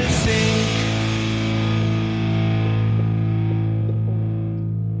ocean to sink.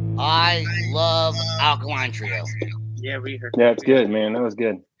 I love Alkaline Trio. Yeah, we heard. Yeah, it's good, man. That was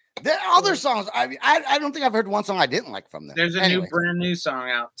good. There are other songs. I don't think I've heard one song I didn't like from them. There's a Anyways. brand new song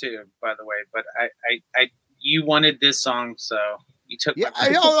out too, by the way. But I you wanted this song, so you took. Yeah, my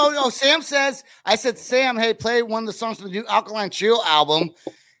no. Sam says, I said, Sam, hey, play one of the songs from the new Alkaline Trio album.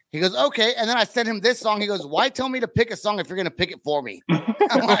 He goes, okay. And then I sent him this song. He goes, why tell me to pick a song if you're going to pick it for me?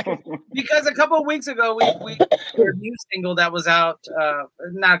 I'm like, Because a couple of weeks ago we heard a new single that was out.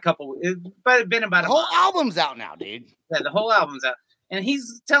 Not a couple, but it's been about the a whole month. album's out now, dude. Yeah, the whole album's out. And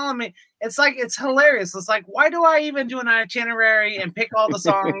he's telling me, it's hilarious. It's like, why do I even do an itinerary and pick all the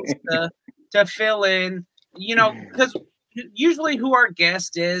songs to fill in? You know, because usually who our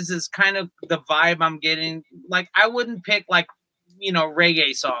guest is kind of the vibe I'm getting. Like, I wouldn't pick, like, you know,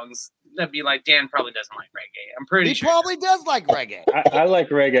 reggae songs. That'd be like, Dan probably doesn't like reggae. I'm pretty sure. He probably does like reggae. I like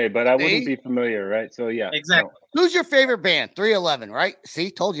reggae, but I See? wouldn't be familiar, right? So, yeah. Exactly. Who's your favorite band? 311, right?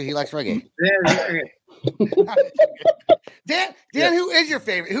 See, told you he likes reggae. Dan, who is your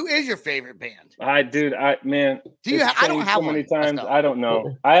favorite? Who is your favorite band? Man. Do you? I don't have so one. many times. I don't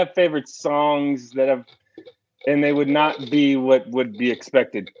know. I have favorite songs that have, and they would not be what would be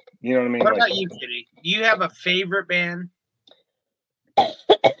expected. You know what I mean? What about you, Kitty? Do you have a favorite band?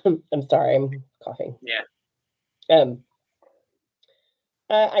 I'm sorry, I'm coughing. Yeah.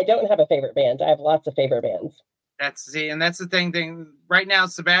 I don't have a favorite band. I have lots of favorite bands. That's the thing. Right now,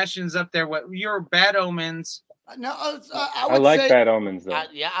 Sebastian's up there. What your Bad Omens? No, I like Bad Omens though.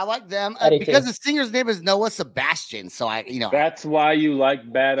 I like them because the singer's name is Noah Sebastian. So that's why you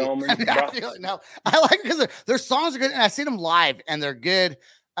like Bad Omens. No, I like because their songs are good, and I see them live, and they're good.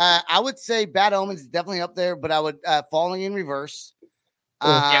 I would say Bad Omens is definitely up there, but I would Falling in Reverse.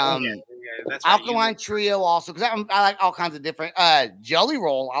 That's Alkaline Trio also because I like all kinds of different. Jelly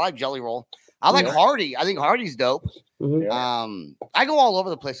Roll, I like Jelly Roll. I like Hardy. I think Hardy's dope. Mm-hmm. I go all over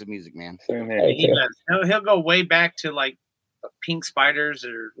the place with music, man. He'll go way back to like Pink Spiders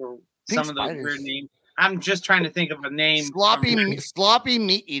or Pink some of those Spiders. weird names. I'm just trying to think of a name. Sloppy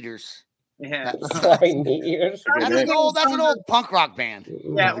meat eaters. Yeah. Sorry, meat eaters. That's an old punk rock band.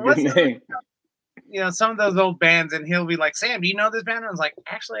 Yeah, That's a good name. Some of those old bands, and he'll be like, "Sam, do you know this band?" And I was like,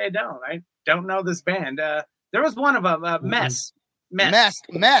 "Actually, I don't. I don't know this band." There was one of them, Mess.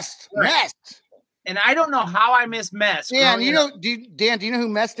 And I don't know how I missed Mess. Dan, do you know who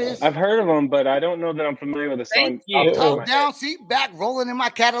Mess is? I've heard of them, but I don't know that I'm familiar with the song. Thank you. Top down, seat back, rolling in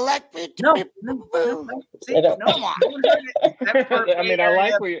my Cadillac. No. Come on. I mean, I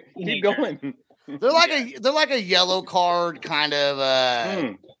like where you keep going. They're like a yellow card kind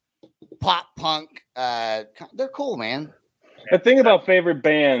of pop punk. They're cool, man. The thing about favorite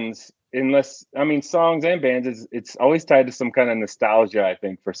bands, songs and bands, is it's always tied to some kind of nostalgia, I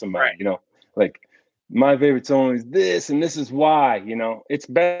think, for somebody. Right. Like my favorite song is this, and this is why. It's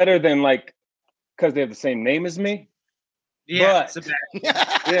better than like because they have the same name as me. Yeah, I'm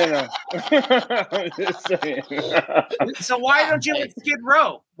just saying. So why don't you like Skid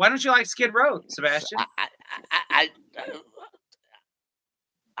Row? Why don't you like Skid Row, Sebastian?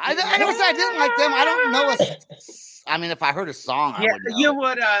 I never said I didn't like them. I don't know. I mean, if I heard a song, I would know. You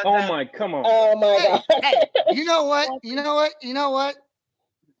would. Come on. Oh my God. Hey, you know what?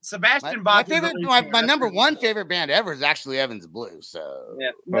 Sebastian my Bach. favorite, my number one favorite band ever is actually Evans Blue. So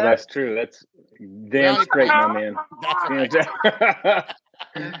yeah, well, that's true. That's damn straight, my man.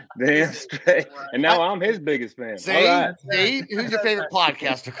 Damn straight. And now I'm his biggest fan. See, who's your favorite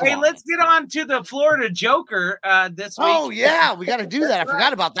podcaster? Hey, let's get on to the Florida Joker this week. Oh yeah, we got to do that. I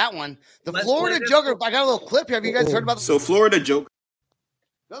forgot about that one. Florida Joker. I got a little clip here. Have you guys heard about this? So Florida Joker.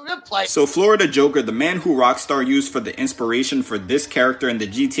 So Florida Joker, the man who Rockstar used for the inspiration for this character in the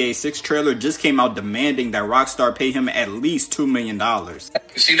GTA 6 trailer, just came out demanding that Rockstar pay him at least $2 million.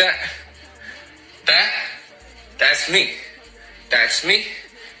 You see that? That's me. That's me.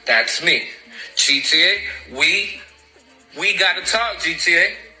 That's me. GTA, we gotta talk,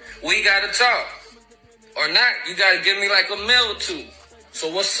 GTA. We gotta talk. Or not, you gotta give me like $1 million or $2 million.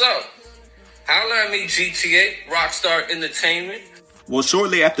 So what's up? Holla at me, GTA, Rockstar Entertainment. Well,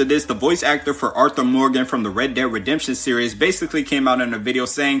 shortly after this, the voice actor for Arthur Morgan from the Red Dead Redemption series basically came out in a video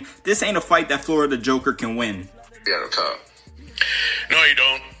saying, this ain't a fight that Florida Joker can win. You gotta talk. No, you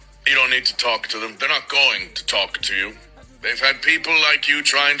don't. You don't need to talk to them. They're not going to talk to you. They've had people like you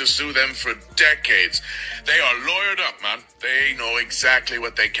trying to sue them for decades. They are lawyered up, man. They know exactly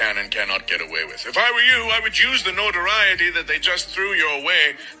what they can and cannot get away with. If I were you, I would use the notoriety that they just threw your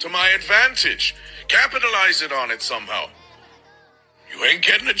way to my advantage. Capitalize it on it somehow. You ain't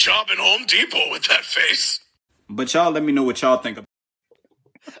getting a job in Home Depot with that face. But y'all let me know what y'all think about.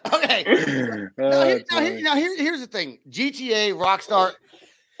 Okay. Here's the thing. GTA, Rockstar,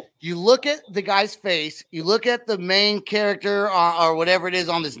 you look at the guy's face, you look at the main character or whatever it is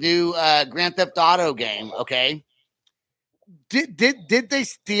on this new Grand Theft Auto game, okay? Did they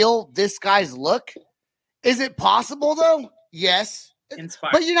steal this guy's look? Is it possible, though? Yes.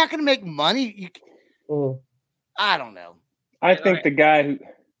 Inspired. But you're not going to make money. I don't know. I think the guy who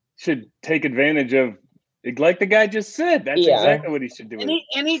should take advantage of, like the guy just said, that's exactly what he should do.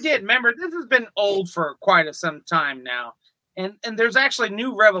 And he did. Remember, this has been old for quite some time now. And there's actually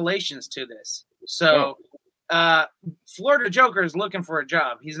new revelations to this. So Florida Joker is looking for a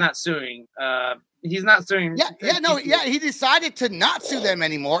job. He's not suing. He decided to not sue them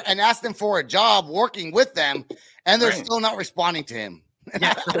anymore and ask them for a job working with them, and they're still not responding to him.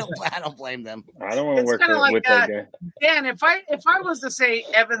 Yeah. I don't blame them. I don't want to work with that guy. Dan, if I was to say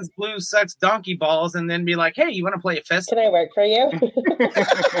Evans Blue sucks donkey balls and then be like, hey, you want to play a festival? Can I work for you?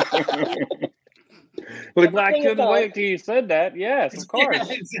 Look, I couldn't wait till you said that. Yes, of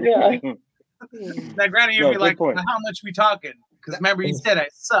course. Yeah. Now, granted, you'd be like, how much we talking? Because remember, you said I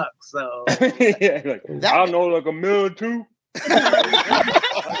suck, so. Yeah, like, I know like $1 million too.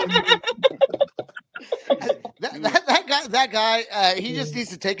 That guy, he just needs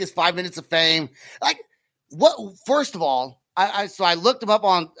to take his 5 minutes of fame. Like, what? First of all, I looked him up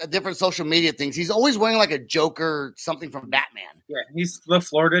on different social media things. He's always wearing like a Joker, something from Batman. Yeah, he's the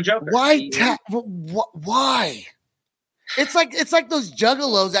Florida Joker. Why? Why? It's like those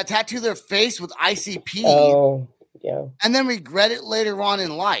juggalos that tattoo their face with ICP. Oh, yeah. And then regret it later on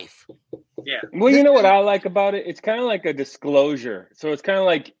in life. Yeah. Well, you know what I like about it? It's kind of like a disclosure. So it's kind of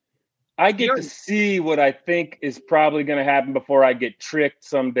like I get to see what I think is probably going to happen before I get tricked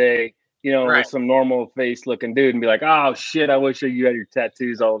someday, with some normal face looking dude and be like, oh shit, I wish you had your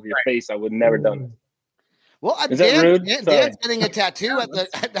tattoos all over your face. I would never done it. Well, is that rude? Dan's getting a tattoo at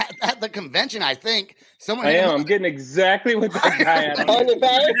the convention, I think. I'm getting exactly what that guy had on your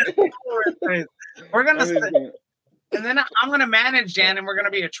face. We're gonna And then I'm going to manage Dan, and we're going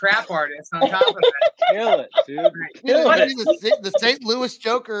to be a trap artist on top of that. Kill it, dude. Kill it. The St. Louis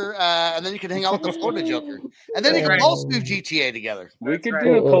Joker, and then you can hang out with the Florida Joker. And then you can both do GTA together. We could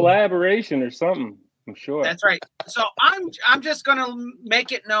do a collaboration or something. I'm sure. That's right. So I'm just going to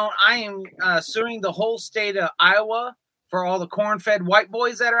make it known I am suing the whole state of Iowa for all the corn-fed white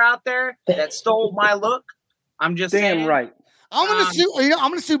boys that are out there that stole my look. I'm just saying. Right. I'm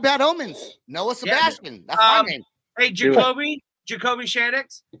gonna sue Bad Omens. Noah Sebastian. That's my name. Hey, Jacoby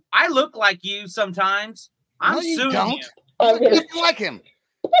Shaddix, I look like you sometimes. I'm suing you. You like him.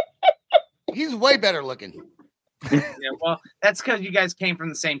 He's way better looking. Yeah, well, that's because you guys came from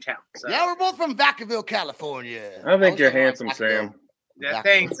the same town. So. Yeah, we're both from Vacaville, California. I think you're handsome, Sam. Yeah,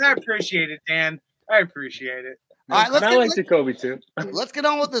 thanks. I appreciate it, Dan. I appreciate it. All right, I like Jacoby too. Let's get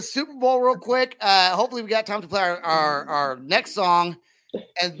on with the Super Bowl real quick. Hopefully, we got time to play our next song.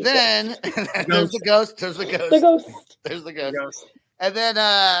 And then there's the ghost. There's the ghost. And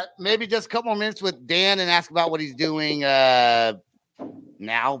then maybe just a couple more minutes with Dan and ask about what he's doing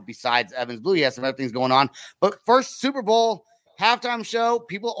now besides Evans Blue. He has some other things going on. But first, Super Bowl halftime show.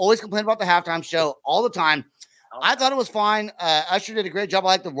 People always complain about the halftime show all the time. I thought it was fine. Usher did a great job. I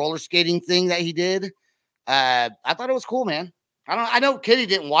like the roller skating thing that he did. I thought it was cool, man. I know Kitty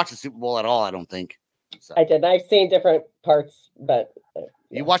didn't watch the Super Bowl at all, I don't think. So. I did. I've seen different parts, but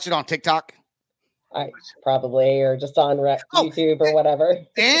you watched it on TikTok? I probably, or just on YouTube or whatever.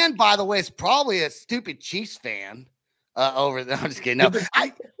 Dan, by the way, is probably a stupid Chiefs fan over there. I'm just kidding. No,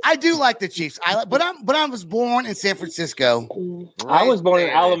 I do like the Chiefs. But I was born in San Francisco. I was born in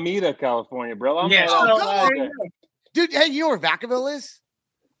Alameda, California, bro. Dude, hey, you know where Vacaville is?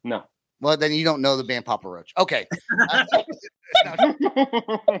 No. Well, then you don't know the band Papa Roach. Okay.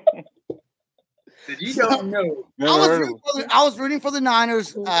 You don't know. I was rooting for the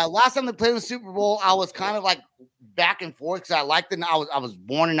Niners. Last time they played in the Super Bowl, I was kind of like back and forth because I liked I was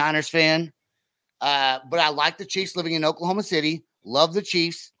born a Niners fan. But I like the Chiefs living in Oklahoma City. Love the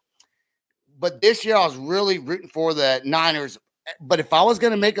Chiefs. But this year I was really rooting for the Niners. But if I was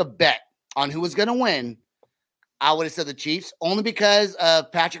going to make a bet on who was going to win, I would have said the Chiefs, only because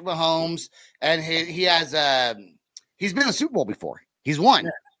of Patrick Mahomes, and he has he's been in the Super Bowl before. He's won.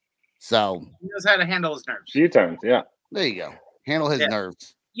 Yeah. So he knows how to handle his nerves. A few times, yeah. There you go. Handle his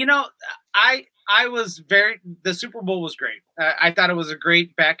nerves. You know, I was the Super Bowl was great. I thought it was a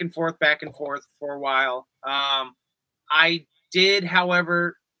great back and forth for a while. I did,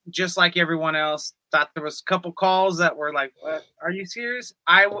 however, just like everyone else, thought there was a couple calls that were like, what? Are you serious?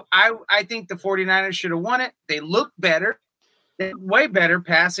 I think the 49ers should have won it. They look better. They're way better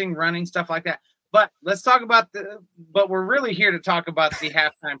passing, running, stuff like that. But let's talk about but we're really here to talk about the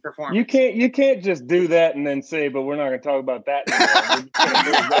halftime performance. You can't just do that and then say, but we're not going to talk about that.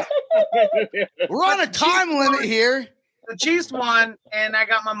 We're on a time limit here. The Chiefs won, and I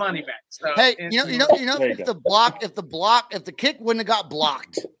got my money back. So, hey, you know, if the kick wouldn't have got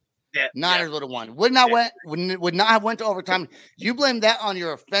blocked, Niners would have won. Would not have went to overtime. You blame that on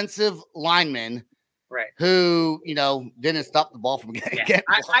your offensive lineman. Right. Who, didn't stop the ball from getting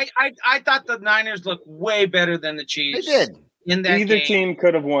I thought the Niners looked way better than the Chiefs. They did. In that Either game. team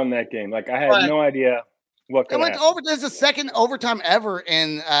could have won that game. Like, I had no idea what could happen. There's the second overtime ever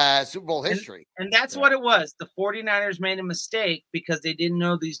in Super Bowl history. And that's what it was. The 49ers made a mistake because they didn't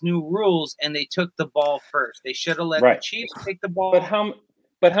know these new rules, and they took the ball first. They should have let the Chiefs take the ball.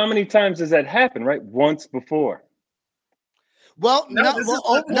 But how many times does that happen, right? Once before. Well,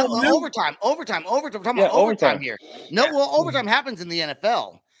 overtime. Overtime here. Overtime happens in the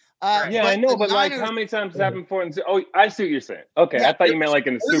NFL. I know, but Niners, how many times has happened before? Oh, I see what you're saying. Okay, I thought you meant like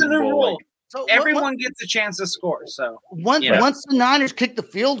in the Super Bowl. So everyone gets a chance to score. So once the Niners kicked the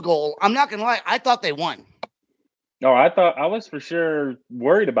field goal, I'm not gonna lie, I thought they won. No, I was for sure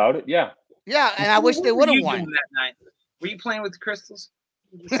worried about it. Yeah. Yeah, and I wish they would have won that night. Were you playing with the crystals?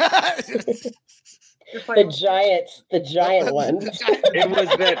 The giant one. It was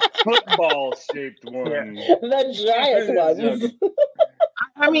that football-shaped one. The giant ones.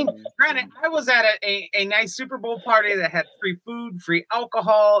 I mean, granted, I was at a nice Super Bowl party that had free food, free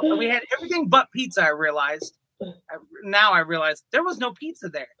alcohol. We had everything but pizza, I realized. Now I realize there was no pizza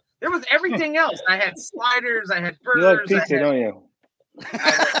there. There was everything else. I had sliders. I had burgers. You like pizza, don't you?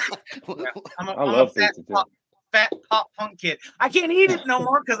 I love pizza, too. Fat pop punk kid. I can't eat it no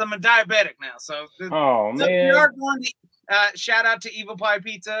more because I'm a diabetic now. So, man, we are going to shout out to Evil Pie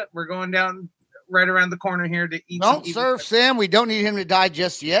Pizza. We're going down right around the corner here to eat. Don't serve Sam. We don't need him to die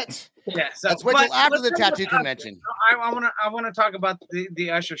just yet. Yeah, so let's wait till after the tattoo convention. I want to talk about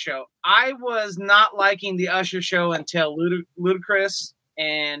the Usher show. I was not liking the Usher show until Ludacris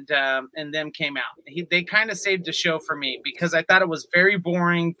and them came out. They kind of saved the show for me because I thought it was very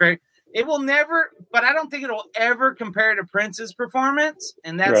boring. It will never, but I don't think it will ever compare to Prince's performance,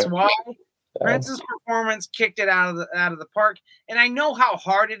 and that's why Prince's performance kicked it out of the park. And I know how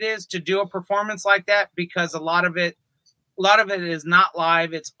hard it is to do a performance like that because a lot of it is not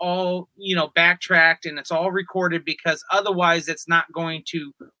live. It's all, backtracked and it's all recorded because otherwise it's not going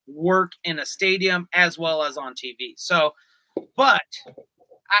to work in a stadium as well as on TV. So, but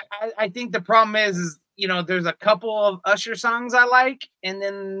I think the problem is there's a couple of Usher songs I like, and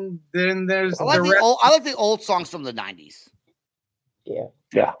then there's I like the old songs from the 90s. Yeah.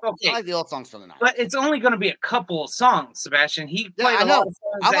 Okay. I like the old songs from the 90s. But it's only going to be a couple of songs, Sebastian. He played I a know. lot of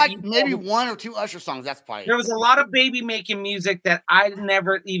songs. I like maybe one or two Usher songs. That's probably there was a lot of baby making music that I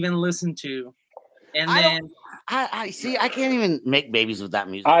never even listened to. And I see. I can't even make babies with that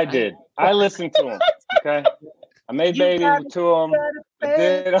music. I did. I listened to them. Okay. I made babies to them. I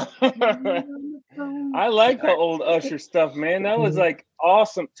did. I like the old Usher stuff, man. That was like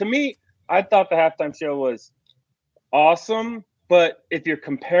awesome. To me, I thought the halftime show was awesome, but if you're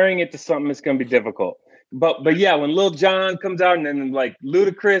comparing it to something, it's going to be difficult. But yeah, when Lil Jon comes out and then like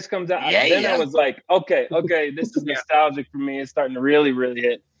Ludacris comes out, I was like, okay, this is nostalgic for me. It's starting to really, really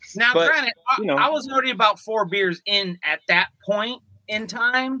hit. Now, granted, I was already about 4 beers in at that point in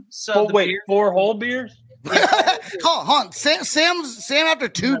time. So wait, 4 whole beers? Hold on. Sam after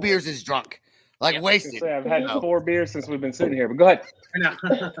 2 beers is drunk. Wasted. I've had 4 beers since we've been sitting here, but go ahead.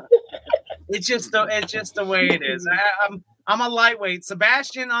 It's just the way it is. I'm a lightweight.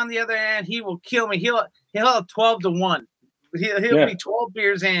 Sebastian, on the other hand, he will kill me. He'll have 12-1. He'll be 12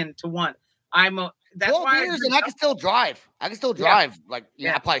 beers in to 1. That's 12 why beers and I can still drive. I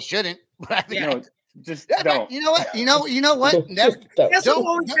probably shouldn't, but I think just don't. You know what? You know what? Never,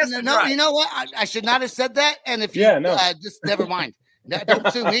 no, you know what? I should not have said that. And if just never mind.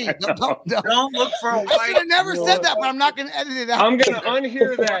 Don't sue me. Don't look for a white. I should have never said that, but I'm not going to edit it out. I'm going to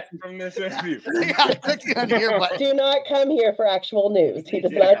unhear that from this interview. Click the unhear button. Do not come here for actual news. He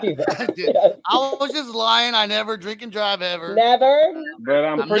does not do that. I was just lying. I never drink and drive ever. Never. But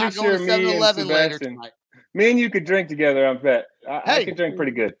I'm pretty sure me and Sebastian, me and you could drink together. I bet. I could drink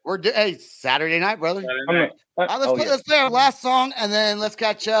pretty good. Hey, Saturday night, brother. Let's play our last song, and then let's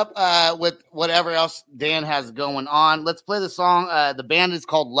catch up with whatever else Dan has going on. Let's play the song. The band is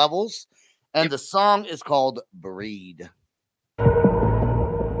called Levels, and the song is called Breed.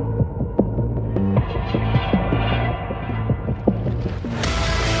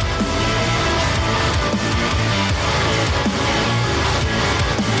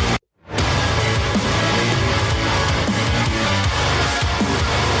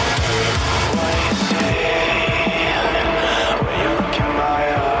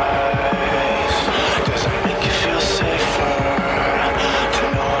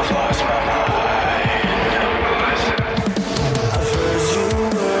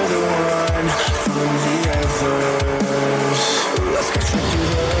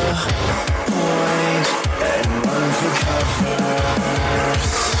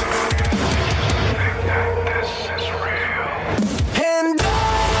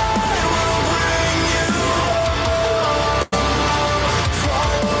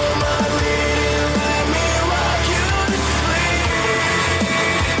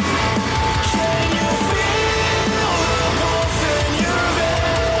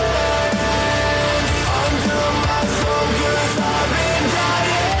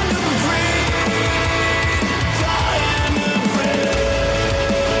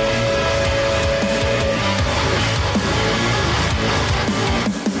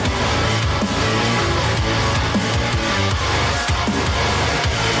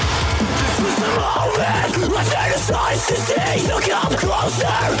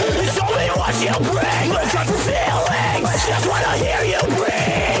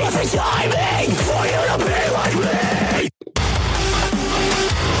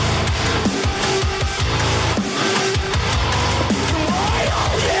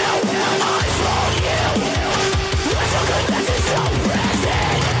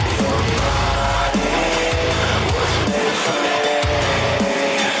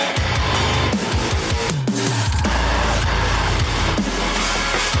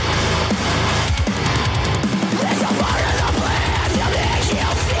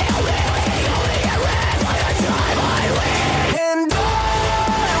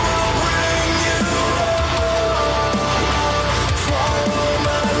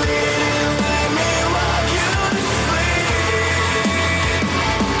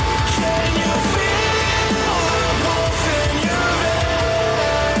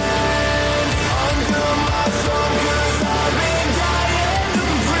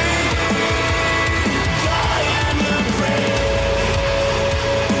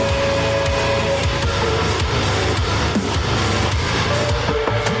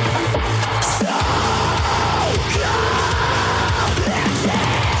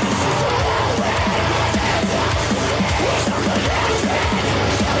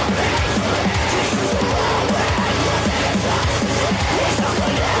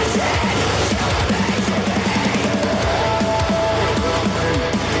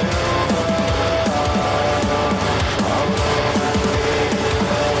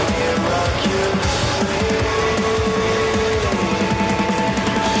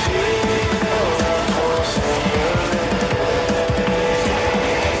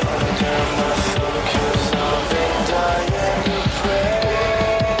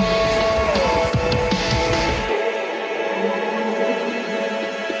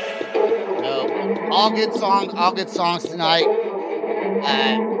 All good songs tonight.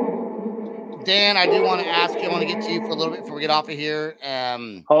 Dan, I do want to ask you, I want to get to you for a little bit before we get off of here.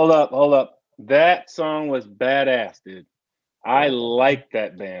 Hold up. That song was badass, dude. I like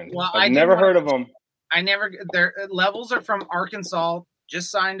that band. Well, I've never heard of them. Their Levels are from Arkansas, just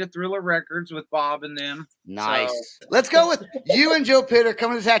signed to Thriller Records with Bob and them. Nice. So. Let's go with you and Joe Pitter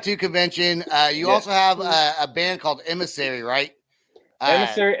coming to the tattoo convention. You also have a band called Emissary, right?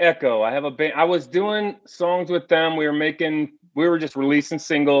 Emissary Echo. I have a band. I was doing songs with them. We were just releasing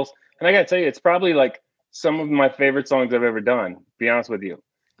singles. And I got to tell you, it's probably like some of my favorite songs I've ever done, to be honest with you.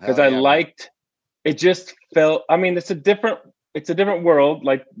 Because I liked, it just felt, I mean, it's a different world,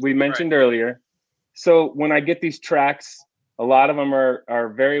 like we mentioned earlier. So when I get these tracks, a lot of them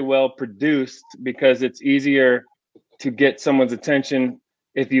are very well produced because it's easier to get someone's attention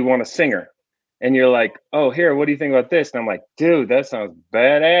if you want a singer. And you're like, oh, here, what do you think about this? And I'm like, dude, that sounds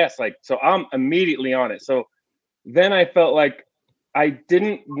badass. Like, so I'm immediately on it. So then I felt like I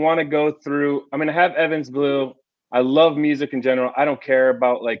didn't want to go through, I mean, I have Evans Blue. I love music in general. I don't care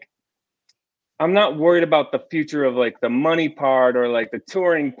about I'm not worried about the future of like the money part or like the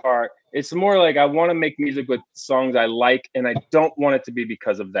touring part. It's more like I want to make music with songs I like, and I don't want it to be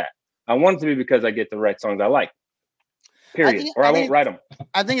because of that. I want it to be because I get to write songs I like. Period. I won't write them.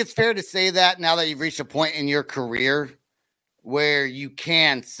 I think it's fair to say that now that you've reached a point in your career where you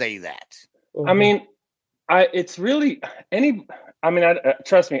can say that. I mean, it's really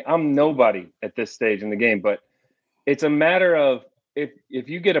trust me, I'm nobody at this stage in the game, but it's a matter of if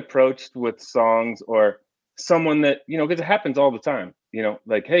you get approached with songs or someone that, because it happens all the time,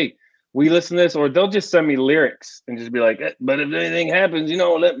 like, hey, we listen to this, or they'll just send me lyrics and just be like, but if anything happens,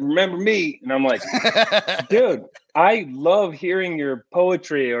 remember me. And I'm like, dude, I love hearing your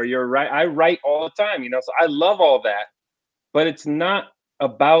poetry or I write all the time, so I love all that, but it's not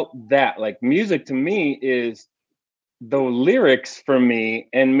about that. Like, music to me is the lyrics for me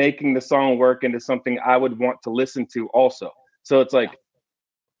and making the song work into something I would want to listen to also. So it's like,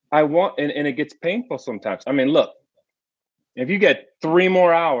 I want, and it gets painful sometimes. I mean, look, if you get 3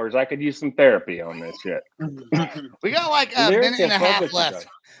 more hours, I could use some therapy on this shit. We got like a minute and a half left.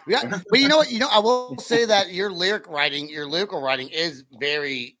 But you know what? I will say that your lyrical writing is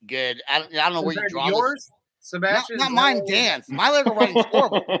very good. I don't know where you draw yours, this. Sebastian, not mine, Dan's. My lyrical writing is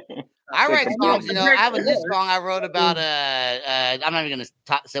horrible. I write songs, I have a new song I wrote about. I'm not even going to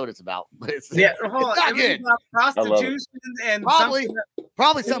say what it's about, but it's not good. About prostitution and probably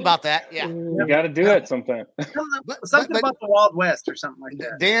something about that. Yeah, you got to do it sometime. Something about the Wild West or something like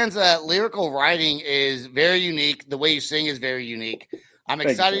that. Dan's lyrical writing is very unique. The way you sing is very unique. I'm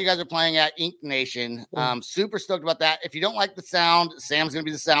excited you guys are playing at Ink Nation. Super stoked about that. If you don't like the sound, Sam's going to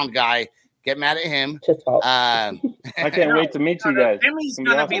be the sound guy. Get mad at him. I can't wait to meet you guys. Jimmy's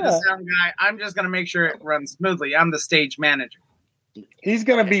going to be the sound guy. I'm just going to make sure it runs smoothly. I'm the stage manager. He's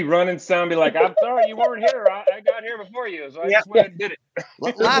going to be running sound, be like, I'm sorry you weren't here. I got here before you, so I just went and did it.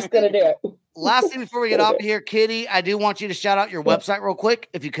 Last going to do it. Last thing before we get off of here, Kitty, I do want you to shout out your website real quick,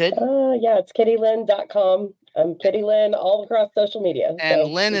 if you could. It's kittylynne.com. I'm Kitty Lynne all across social media.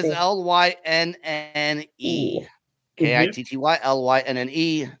 And Lynne is Lynne.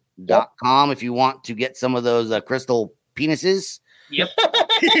 KITTYLYNNE.com if you want to get some of those crystal penises. Yep. That's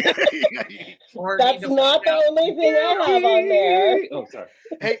not the only thing I have on there. Oh, sorry.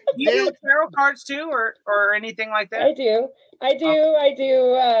 Hey, you do tarot cards too, or anything like that? I do. I do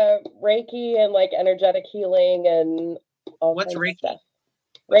Reiki and like energetic healing and all What's kinds Reiki? of stuff.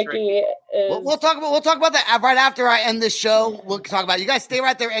 Reiki is. We'll talk about that right after I end this show. We'll talk about it. You guys stay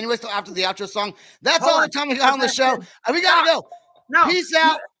right there anyways till after the outro song. That's all the time we got on the show. We gotta go. No. Peace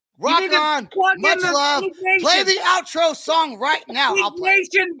out. Rock on. Much love. Play the outro song right now. I'll play.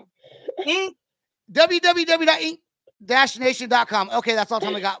 www.ink-nation.com. Okay, that's all the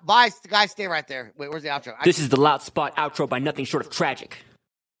time we got. Bye, guys. Stay right there. Wait, where's the outro? This is the Loud Spot outro by Nothing Short of Tragic.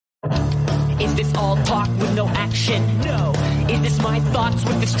 Is this all talk with no action? No. Is this my thoughts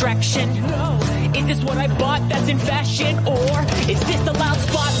with distraction? No. Is this what I bought that's in fashion? Or is this the Loud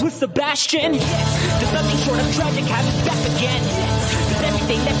Spot with Sebastian? Yes. Does Nothing Short of Tragic have its back again? Yes. Does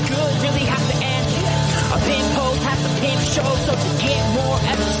everything that's good really have to end? Yes. A pimp post has to pimp show, so to get more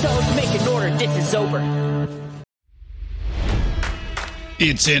episodes, make an order, this is over.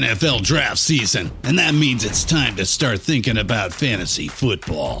 It's NFL draft season, and that means it's time to start thinking about fantasy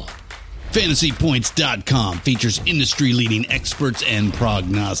football. FantasyPoints.com features industry-leading experts and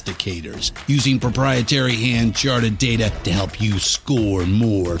prognosticators using proprietary hand-charted data to help you score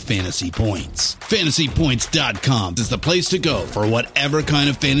more fantasy points. FantasyPoints.com is the place to go for whatever kind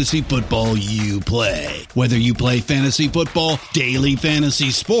of fantasy football you play. Whether you play fantasy football, daily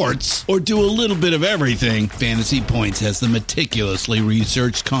fantasy sports, or do a little bit of everything, Fantasy Points has the meticulously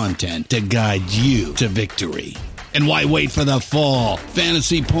researched content to guide you to victory. And why wait for the fall?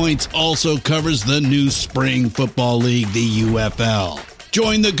 Fantasy Points also covers the new spring football league, the UFL.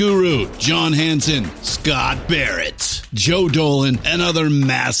 Join the guru, John Hansen, Scott Barrett, Joe Dolan, and other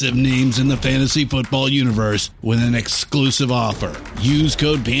massive names in the fantasy football universe with an exclusive offer. Use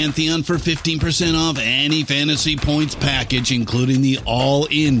code Pantheon for 15% off any Fantasy Points package, including the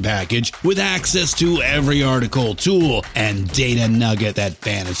all-in package, with access to every article, tool, and data nugget that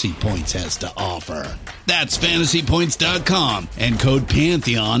Fantasy Points has to offer. That's FantasyPoints.com and code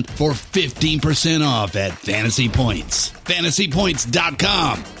Pantheon for 15% off at Fantasy Points.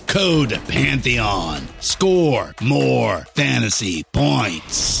 FantasyPoints.com, code Pantheon. Score more fantasy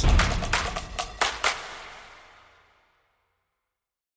points.